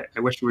were like, I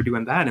wish we were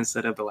doing that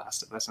instead of The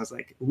Last of Us. And I was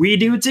like, we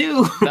do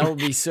too. That would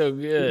be so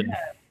good.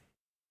 Yeah.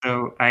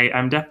 So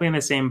I'm definitely in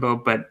the same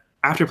boat, but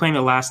after playing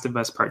The Last of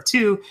Us Part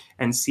 2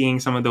 and seeing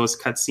some of those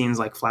cutscenes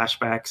like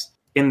flashbacks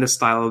in the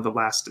style of The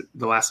Last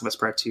of Us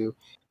Part 2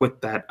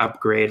 with that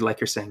upgrade, like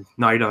you're saying,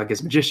 Naughty Dog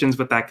is magicians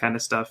with that kind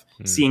of stuff.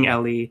 Seeing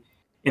Ellie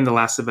in The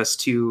Last of Us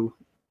 2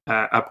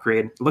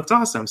 upgrade looked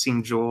awesome.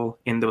 Seeing Joel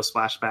in those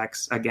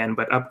flashbacks again,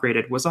 but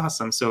upgraded, was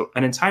awesome. So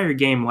an entire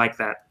game like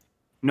that,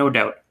 no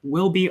doubt,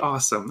 will be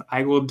awesome.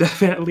 I will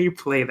definitely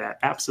play that,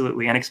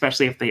 absolutely. And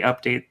especially if they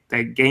update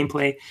the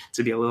gameplay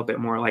to be a little bit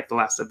more like The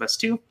Last of Us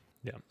 2.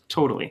 Yeah,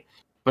 totally.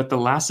 But The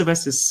Last of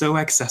Us is so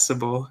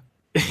accessible.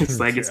 It's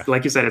like it's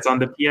like you said, it's on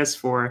the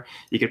PS4.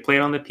 You could play it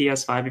on the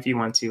PS5 if you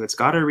want to. It's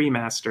got a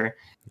remaster.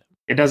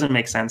 It doesn't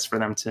make sense for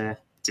them to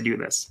do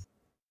this.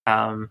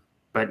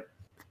 But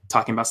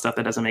talking about stuff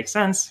that doesn't make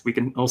sense, we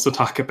can also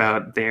talk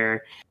about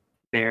their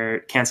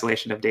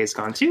cancellation of Days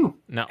Gone 2.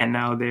 No, and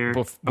now they're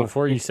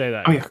before you say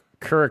that,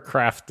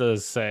 Craft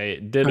does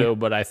say ditto,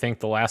 but I think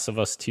The Last of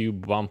Us 2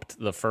 bumped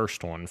the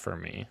first one for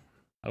me.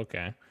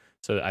 Okay,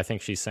 so I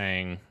think she's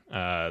saying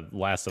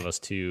Last of Us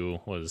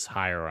 2 was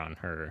higher on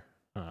her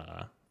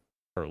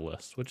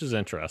list, which is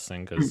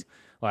interesting because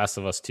Last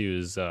of Us 2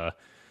 is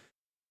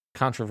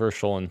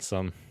controversial in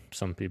some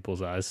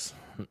people's eyes.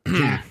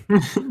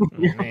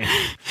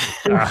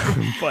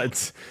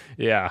 But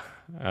yeah,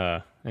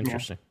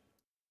 interesting.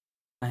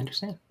 I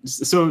understand.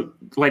 So,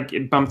 like,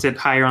 it bumped it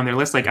higher on their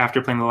list. Like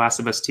after playing The Last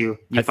of Us 2,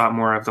 you thought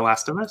more of The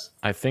Last of Us.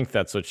 I think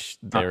that's what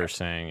they were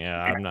saying.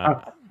 Yeah, I'm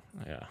not.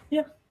 Okay.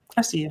 Yeah,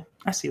 I see you.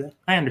 I see that.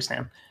 I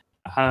understand.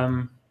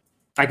 I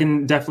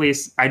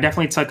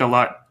definitely took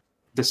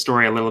the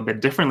story a little bit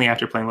differently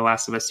after playing The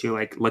Last of Us 2.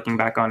 Like looking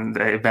back on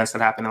the events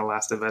that happened in The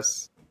Last of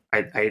Us,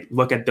 I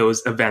look at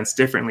those events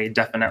differently,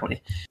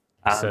 definitely.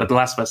 But The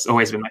Last of Us has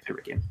always been my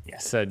favorite game. Yeah.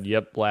 Said,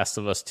 yep, Last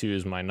of Us 2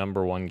 is my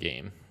number one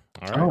game.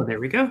 All right. Oh, there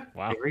we go.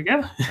 Wow. There we go.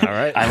 All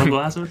right. I love The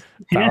Last of Us.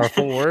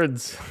 Powerful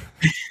words.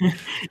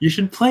 You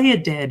should play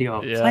it,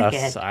 Daniel.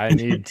 Yes, I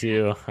need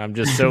to. I'm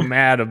just so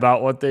mad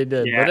about what they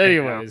did. Yeah, but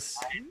anyways.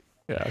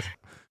 Yes.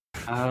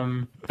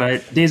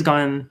 But Days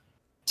Gone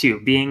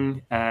 2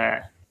 being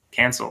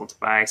canceled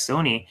by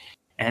Sony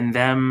and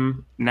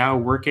them now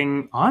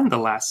working on The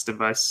Last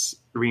of Us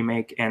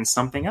remake and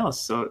something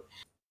else. So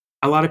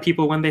a lot of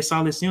people, when they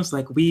saw this news,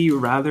 like, we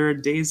rather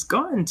Days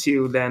Gone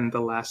 2 than The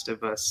Last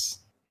of Us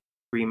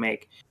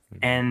remake.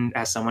 And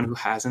as someone who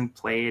hasn't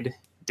played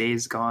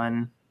Days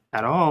Gone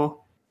at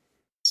all,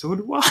 so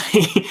do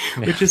I,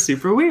 which is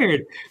super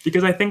weird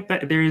because I think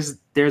that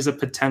there's a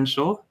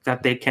potential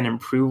that they can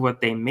improve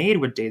what they made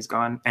with Days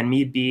Gone, and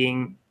me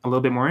being a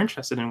little bit more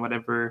interested in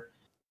whatever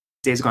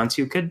Days Gone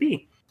 2 could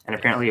be. And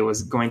apparently it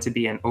was going to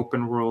be an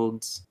open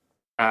world,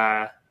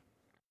 a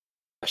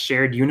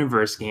shared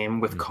universe game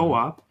with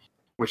co-op,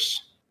 which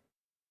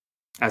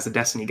as a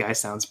Destiny guy,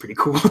 sounds pretty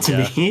cool to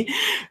Yeah.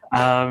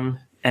 me.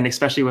 And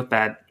especially with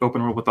that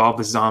open world with all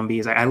the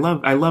zombies, I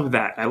love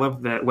that. I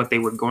love what they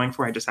were going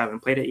for. I just haven't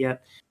played it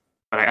yet,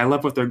 but I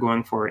love what they're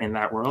going for in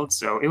that world.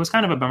 So it was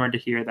kind of a bummer to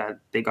hear that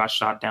they got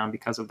shot down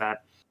because of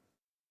that.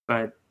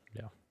 But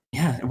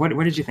yeah,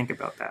 what did you think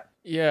about that?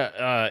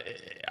 Yeah,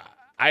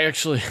 I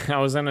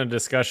was in a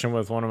discussion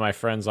with one of my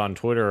friends on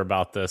Twitter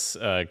about this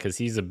because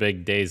he's a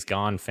big Days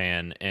Gone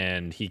fan,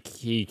 and he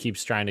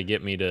keeps trying to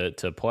get me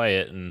to play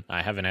it, and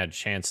I haven't had a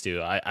chance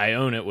to. I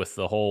own it with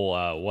the whole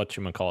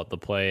whatchamacallit, the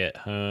play at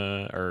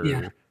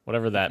or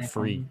whatever that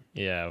free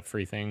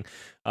thing.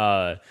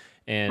 And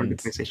the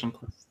PlayStation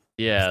Plus.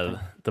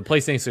 Yeah, the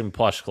PlayStation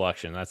Plus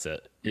collection. That's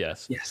it.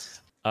 Yes.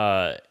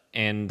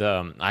 And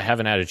I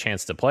haven't had a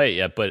chance to play it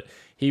yet, but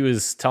he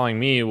was telling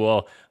me,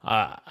 well,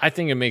 I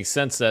think it makes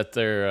sense that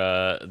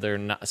they're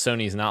not,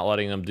 Sony's not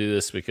letting them do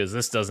this because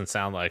this doesn't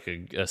sound like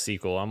a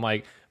sequel. I'm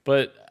like,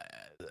 but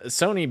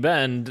Sony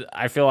Bend,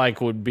 I feel like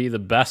would be the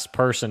best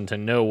person to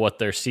know what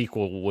their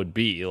sequel would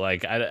be.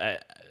 Like, I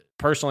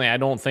personally, I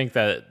don't think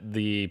that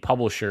the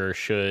publisher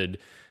should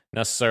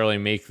necessarily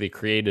make the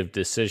creative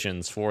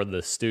decisions for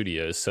the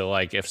studios. So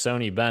like if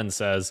Sony Bend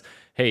says,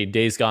 hey,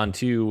 Days Gone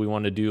 2, we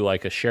want to do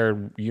like a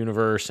shared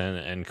universe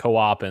and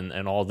co-op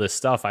and all this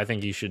stuff, I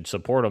think you should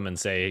support them and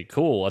say,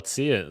 cool, let's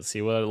see it,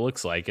 see what it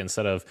looks like,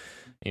 instead of,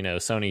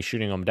 Sony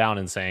shooting them down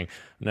and saying,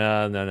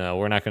 no,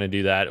 we're not going to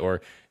do that.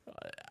 Or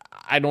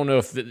I don't know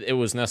if it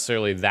was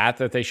necessarily that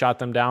they shot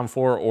them down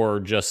for,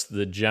 or just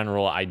the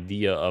general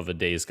idea of a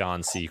Days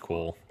Gone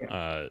sequel,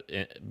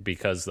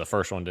 because the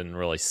first one didn't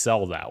really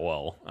sell that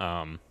well.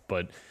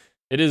 But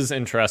it is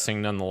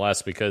interesting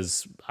nonetheless,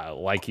 because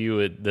like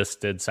you, this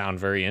did sound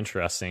very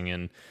interesting,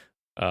 and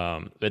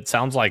it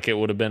sounds like it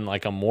would have been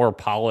like a more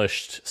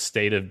polished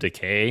State of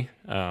Decay,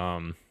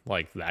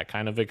 like that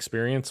kind of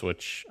experience,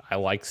 which I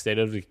like State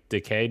of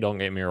Decay, don't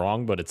get me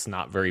wrong, but it's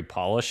not very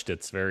polished.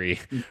 It's very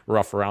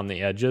rough around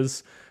the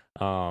edges.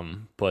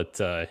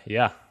 But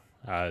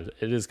it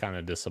is kind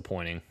of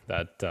disappointing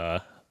that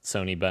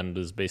Sony Bend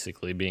is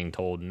basically being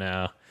told,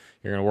 nah,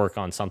 you're going to work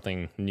on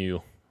something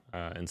new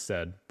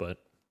instead, but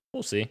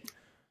we'll see.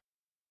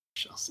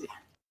 Shall see.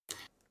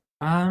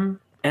 And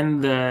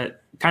the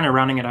kind of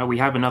rounding it out, we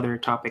have another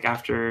topic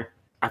after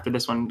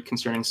this one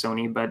concerning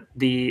Sony, but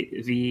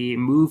the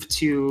move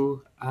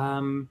to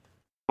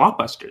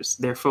blockbusters,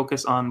 their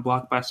focus on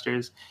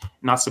blockbusters,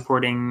 not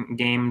supporting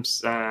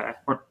games, or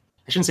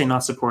I shouldn't say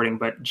not supporting,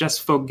 but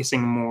just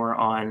focusing more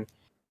on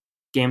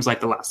games like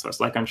The Last of Us,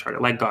 like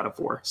Uncharted, like God of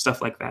War,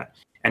 stuff like that.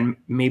 And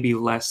maybe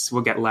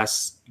we'll get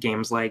less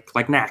games like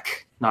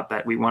Knack. Not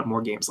that we want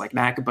more games like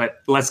Knack, but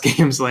less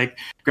games like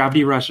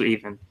Gravity Rush, or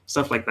even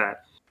stuff like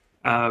that.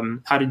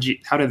 How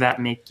did that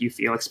make you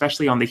feel,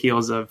 especially on the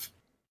heels of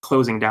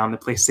closing down the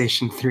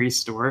PlayStation 3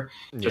 store,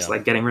 just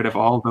like getting rid of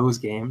all those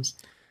games?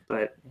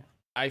 But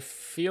I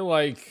feel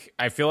like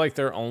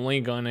they're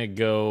only going to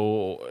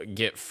go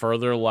get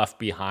further left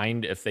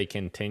behind if they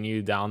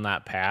continue down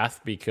that path,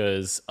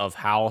 because of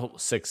how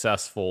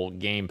successful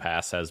Game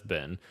Pass has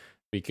been.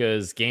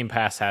 Because Game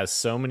Pass has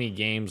so many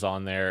games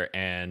on there,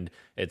 and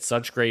it's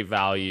such great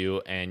value,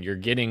 and you're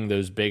getting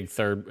those big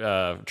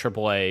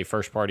AAA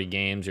first-party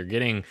games. You're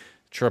getting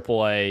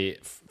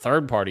AAA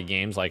third-party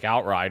games like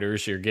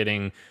Outriders. You're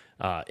getting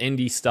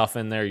indie stuff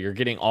in there. You're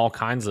getting all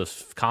kinds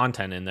of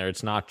content in there.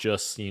 It's not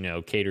just,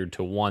 catered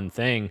to one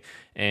thing.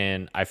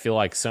 And I feel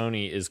like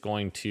Sony is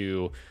going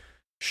to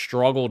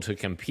struggle to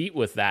compete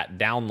with that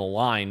down the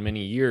line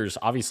many years.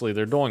 Obviously,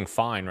 they're doing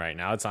fine right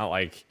now. It's not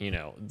like,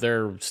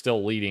 they're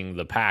still leading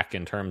the pack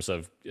in terms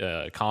of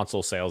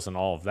console sales and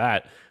all of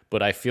that.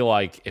 But I feel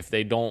like if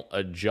they don't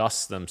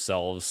adjust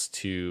themselves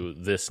to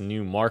this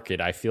new market,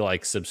 I feel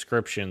like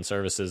subscription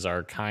services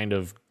are kind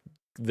of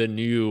the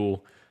new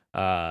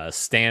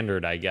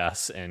standard, I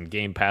guess, and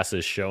Game Pass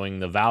is showing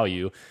the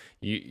value.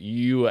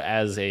 You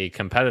as a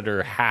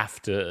competitor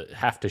have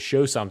to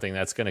show something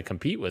that's going to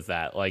compete with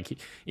that. Like,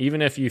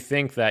 even if you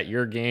think that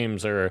your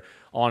games are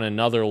on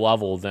another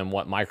level than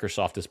what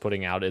Microsoft is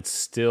putting out,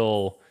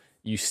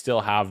 you still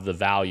have the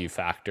value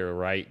factor,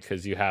 right?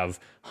 Because you have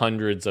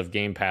hundreds of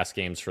Game Pass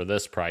games for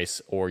this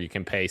price, or you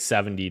can pay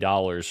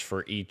 $70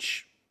 for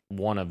each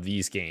one of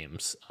these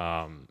games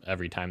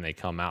every time they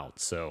come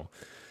out. So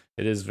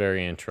it is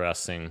very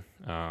interesting.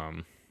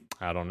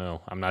 I don't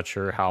know. I'm not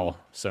sure how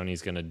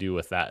Sony's going to do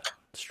with that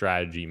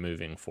strategy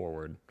moving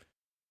forward.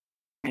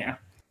 Yeah.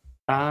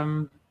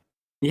 I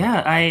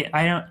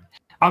don't.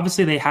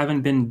 Obviously, they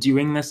haven't been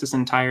doing this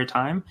entire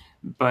time,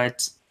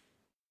 but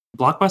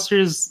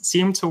blockbusters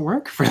seem to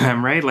work for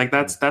them, right? Like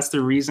that's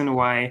the reason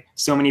why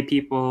so many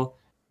people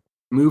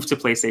move to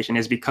PlayStation,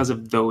 is because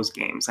of those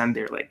games, and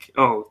they're like,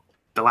 oh,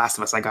 The Last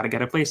of Us, I gotta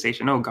get a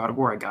PlayStation. Oh, God of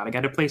War, I gotta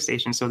get a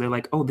PlayStation. So they're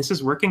like, oh, this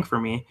is working for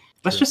me.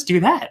 Let's just do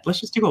that. Let's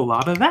just do a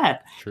lot of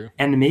that. True.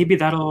 And maybe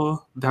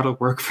that'll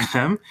work for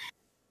them.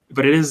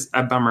 But it is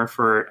a bummer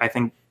for, I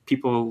think,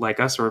 people like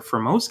us, or for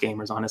most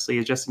gamers, honestly.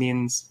 It just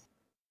means,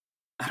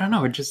 I don't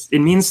know,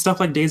 it means stuff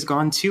like Days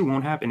Gone 2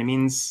 won't happen. It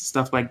means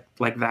stuff like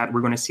that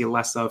we're going to see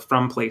less of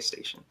from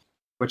PlayStation.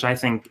 which I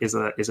think is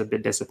a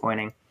bit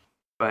disappointing.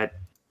 But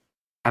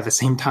at the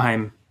same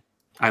time,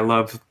 I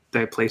love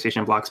the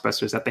PlayStation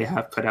blockbusters that they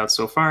have put out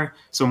so far.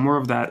 So more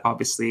of that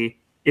obviously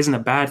isn't a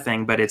bad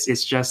thing, but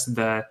it's just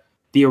the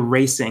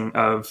erasing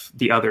of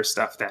the other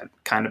stuff that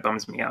kind of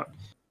bums me out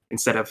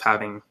instead of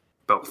having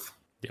both.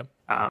 Yep.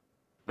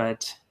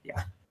 But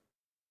yeah,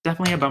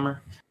 definitely a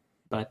bummer.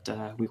 But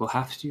we will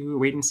have to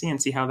wait and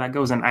see how that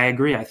goes. And I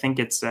agree. I think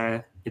it's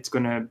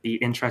going to be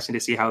interesting to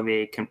see how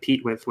they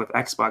compete with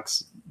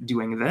Xbox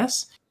doing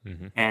this.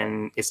 Mm-hmm.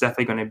 And it's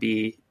definitely going to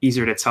be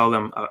easier to tell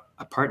them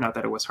apart. Not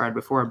that it was hard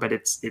before, but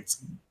it's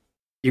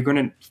you're going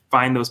to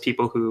find those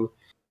people who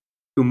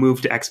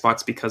moved to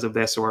Xbox because of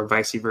this, or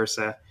vice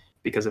versa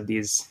because of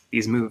these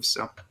moves.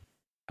 So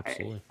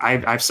absolutely,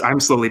 I'm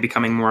slowly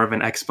becoming more of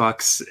an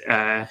Xbox,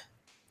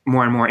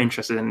 more and more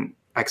interested in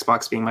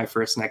Xbox being my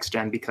first next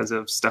gen because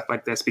of stuff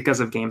like this, because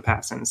of Game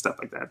Pass and stuff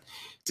like that.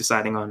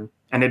 Deciding on,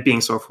 and it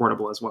being so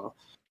affordable as well,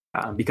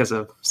 because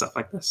of stuff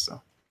like this.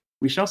 So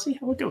we shall see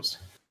how it goes.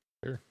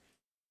 Sure.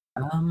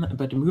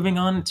 But moving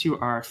on to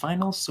our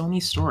final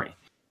Sony story.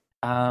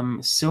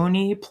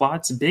 Sony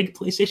plots big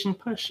PlayStation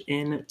push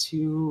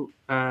into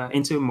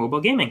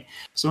mobile gaming.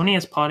 Sony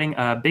is plotting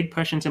a big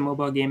push into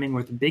mobile gaming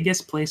with the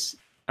biggest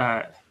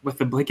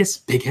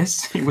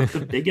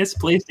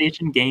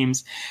PlayStation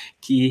games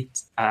key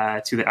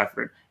to the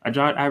effort. A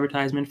joint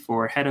advertisement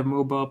for head of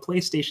mobile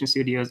PlayStation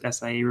Studios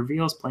SIA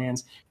reveals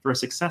plans for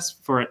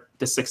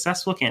the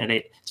successful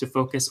candidate to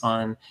focus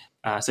on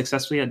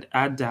successfully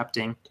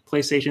adapting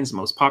PlayStation's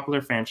most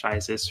popular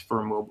franchises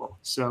for mobile.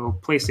 So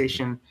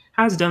PlayStation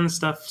has done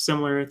stuff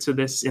similar to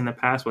this in the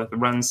past with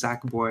Run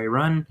Sackboy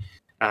Run,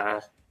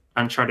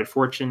 Uncharted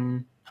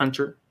Fortune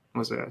Hunter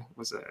was a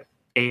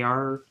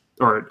AR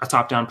or a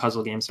top-down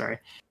puzzle game, sorry.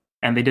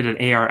 And they did an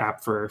AR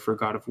app for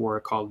God of War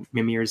called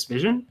Mimir's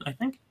Vision, I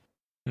think.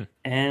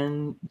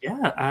 And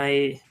yeah,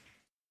 I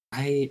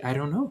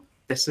don't know.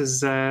 This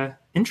is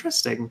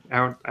interesting.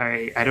 I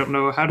don't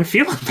know how to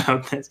feel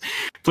about this.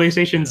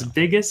 PlayStation's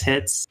biggest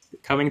hits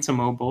coming to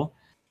mobile.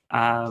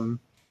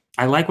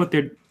 I like what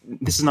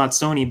this is not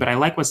Sony, but I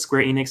like what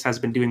Square Enix has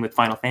been doing with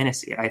Final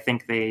Fantasy. I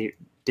think they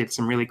did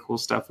some really cool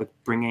stuff with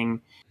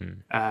bringing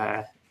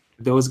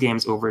those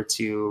games over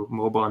to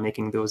mobile and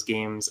making those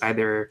games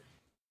either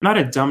not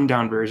a dumbed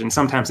down version.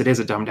 Sometimes it is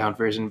a dumbed down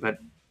version, but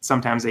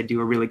sometimes they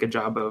do a really good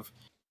job of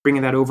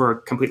bringing that over,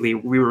 completely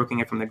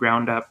reworking it from the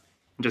ground up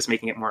and just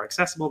making it more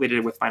accessible. They did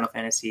it with Final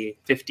Fantasy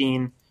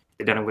 15.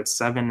 They've done it with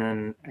 7,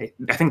 and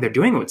I think they're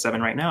doing it with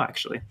 7 right now,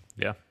 actually.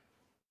 Yeah.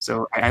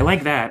 So I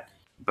like that,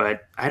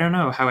 but I don't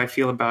know how I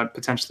feel about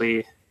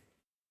potentially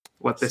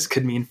what this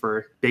could mean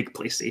for big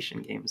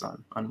PlayStation games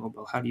on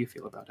mobile. How do you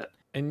feel about it?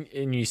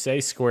 And you say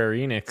Square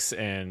Enix,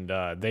 and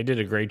they did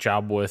a great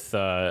job with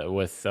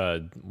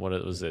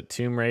what was it,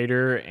 Tomb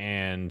Raider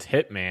and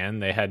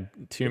Hitman. They had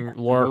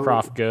Lara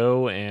Croft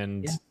Go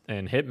and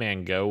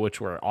Hitman Go,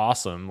 which were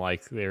awesome.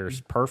 Like they're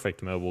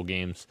perfect mobile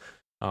games.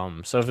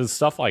 So if it's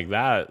stuff like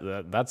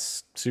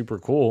that's super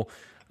cool.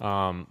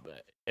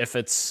 If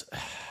it's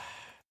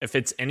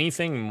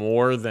anything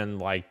more than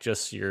like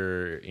just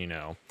your,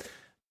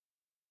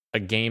 a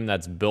game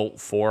that's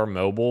built for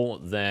mobile,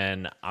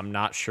 then I'm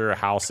not sure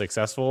how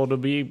successful it'll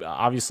be.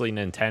 Obviously,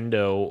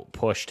 Nintendo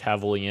pushed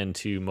heavily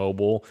into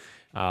mobile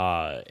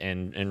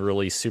and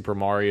released Super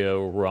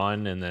Mario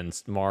Run and then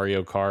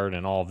Mario Kart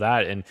and all of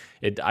that. And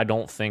I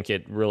don't think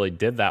it really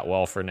did that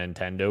well for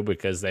Nintendo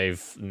because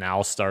they've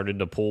now started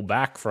to pull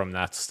back from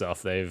that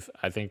stuff. I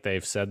think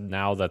they've said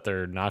now that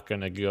they're not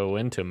going to go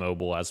into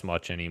mobile as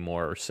much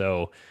anymore.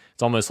 So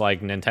it's almost like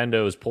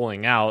Nintendo is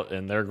pulling out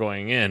and they're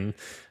going in,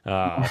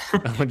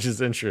 which is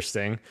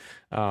interesting.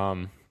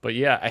 But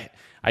yeah,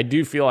 I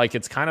do feel like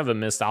it's kind of a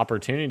missed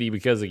opportunity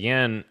because,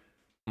 again,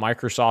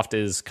 Microsoft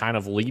is kind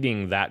of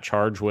leading that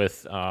charge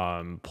with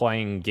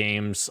playing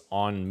games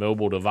on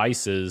mobile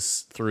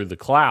devices through the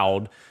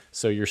cloud.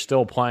 So you're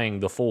still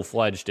playing the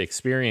full-fledged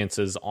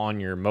experiences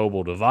on your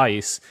mobile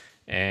device,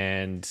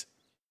 and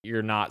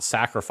you're not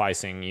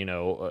sacrificing,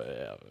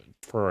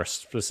 for a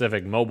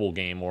specific mobile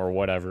game or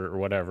whatever,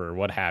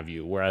 what have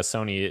you. Whereas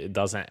Sony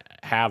doesn't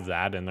have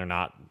that, and they're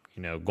not,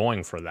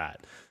 going for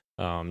that.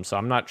 So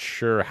I'm not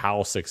sure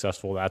how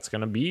successful that's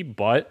going to be,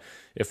 but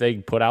if they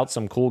put out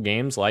some cool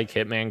games like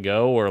Hitman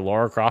Go or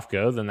Lara Croft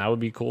Go, then that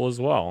would be cool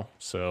as well.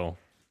 So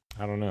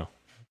I don't know.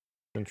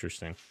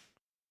 Interesting.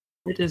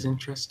 It is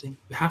interesting.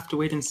 We have to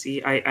wait and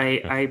see.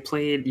 I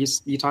played,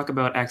 you talk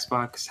about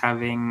Xbox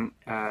having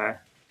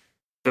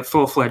the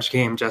full-fledged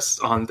game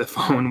just on the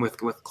phone with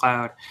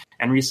cloud.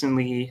 And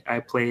recently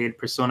I played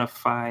Persona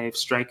 5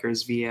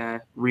 Strikers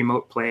via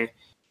remote play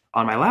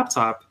on my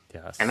laptop.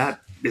 Yes. And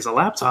that is a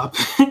laptop.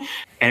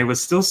 And it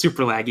was still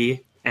super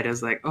laggy. And it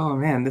was like, oh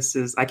man,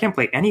 I can't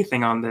play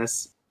anything on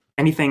this.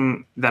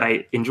 Anything that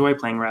I enjoy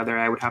playing, rather,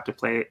 I would have to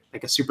play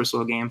like a super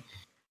slow game.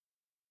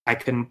 I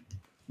couldn't,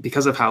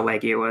 because of how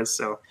laggy it was.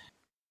 So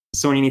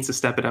Sony needs to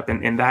step it up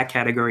in that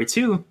category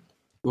too,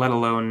 let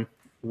alone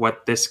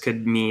what this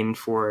could mean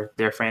for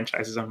their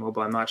franchises on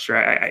mobile. I'm not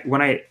sure.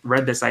 When I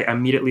read this, I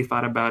immediately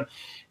thought about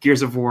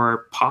Gears of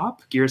War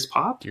Gears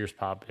Pop.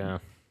 Yeah.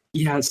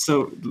 Yeah,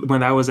 so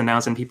when that was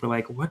announced and people were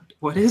like,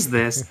 what is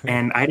this?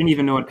 And I didn't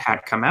even know it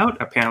had come out.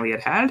 Apparently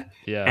it had.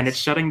 Yes. And it's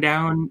shutting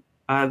down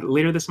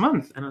later this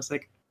month. And I was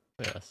like,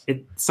 yes.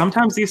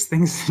 Sometimes these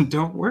things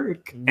don't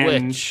work.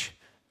 Which,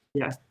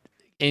 yeah,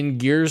 in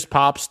Gears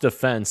Pop's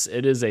defense,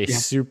 it is a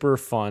super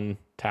fun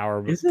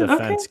tower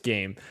defense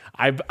game.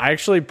 I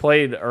actually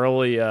played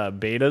early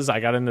betas. I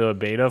got into a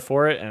beta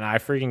for it, and I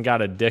freaking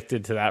got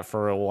addicted to that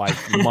for like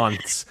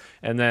months.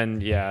 And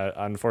then,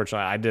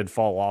 unfortunately, I did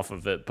fall off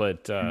of it.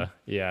 But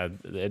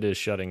it is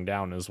shutting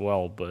down as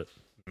well. But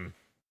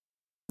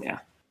yeah,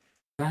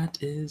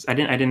 that is. I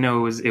didn't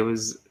know it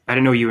was. I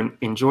didn't know you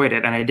enjoyed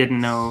it, and I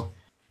didn't know.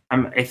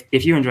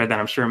 If you enjoyed that,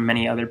 I'm sure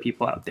many other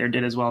people out there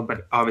did as well.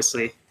 But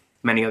obviously,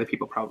 many other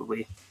people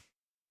probably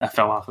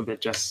fell off of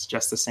it just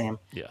the same.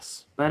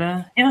 Yes. But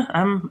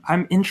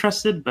I'm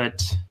interested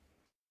but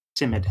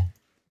timid.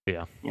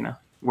 Yeah.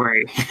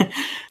 Worry.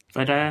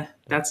 But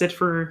that's it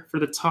for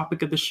the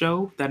topic of the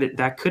show.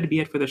 That could be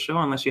it for the show,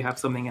 unless you have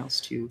something else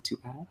to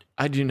add.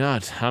 I do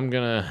not. I'm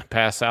gonna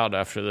pass out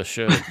after the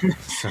show.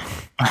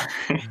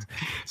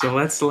 So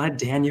let's let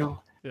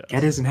Daniel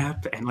get his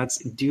nap, and let's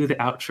do the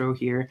outro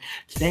here.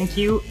 Thank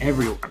you,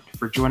 everyone,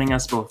 for joining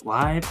us both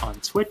live on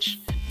Twitch,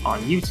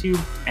 on YouTube,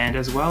 and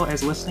as well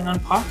as listening on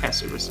podcast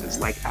services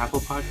like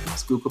Apple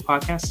Podcasts, Google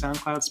Podcasts,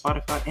 SoundCloud,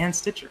 Spotify, and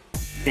Stitcher.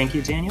 Thank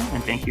you, Daniel,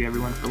 and thank you,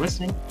 everyone, for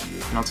listening.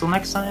 And until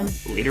next time,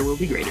 later will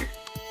be greater.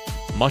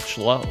 Much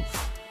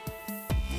love.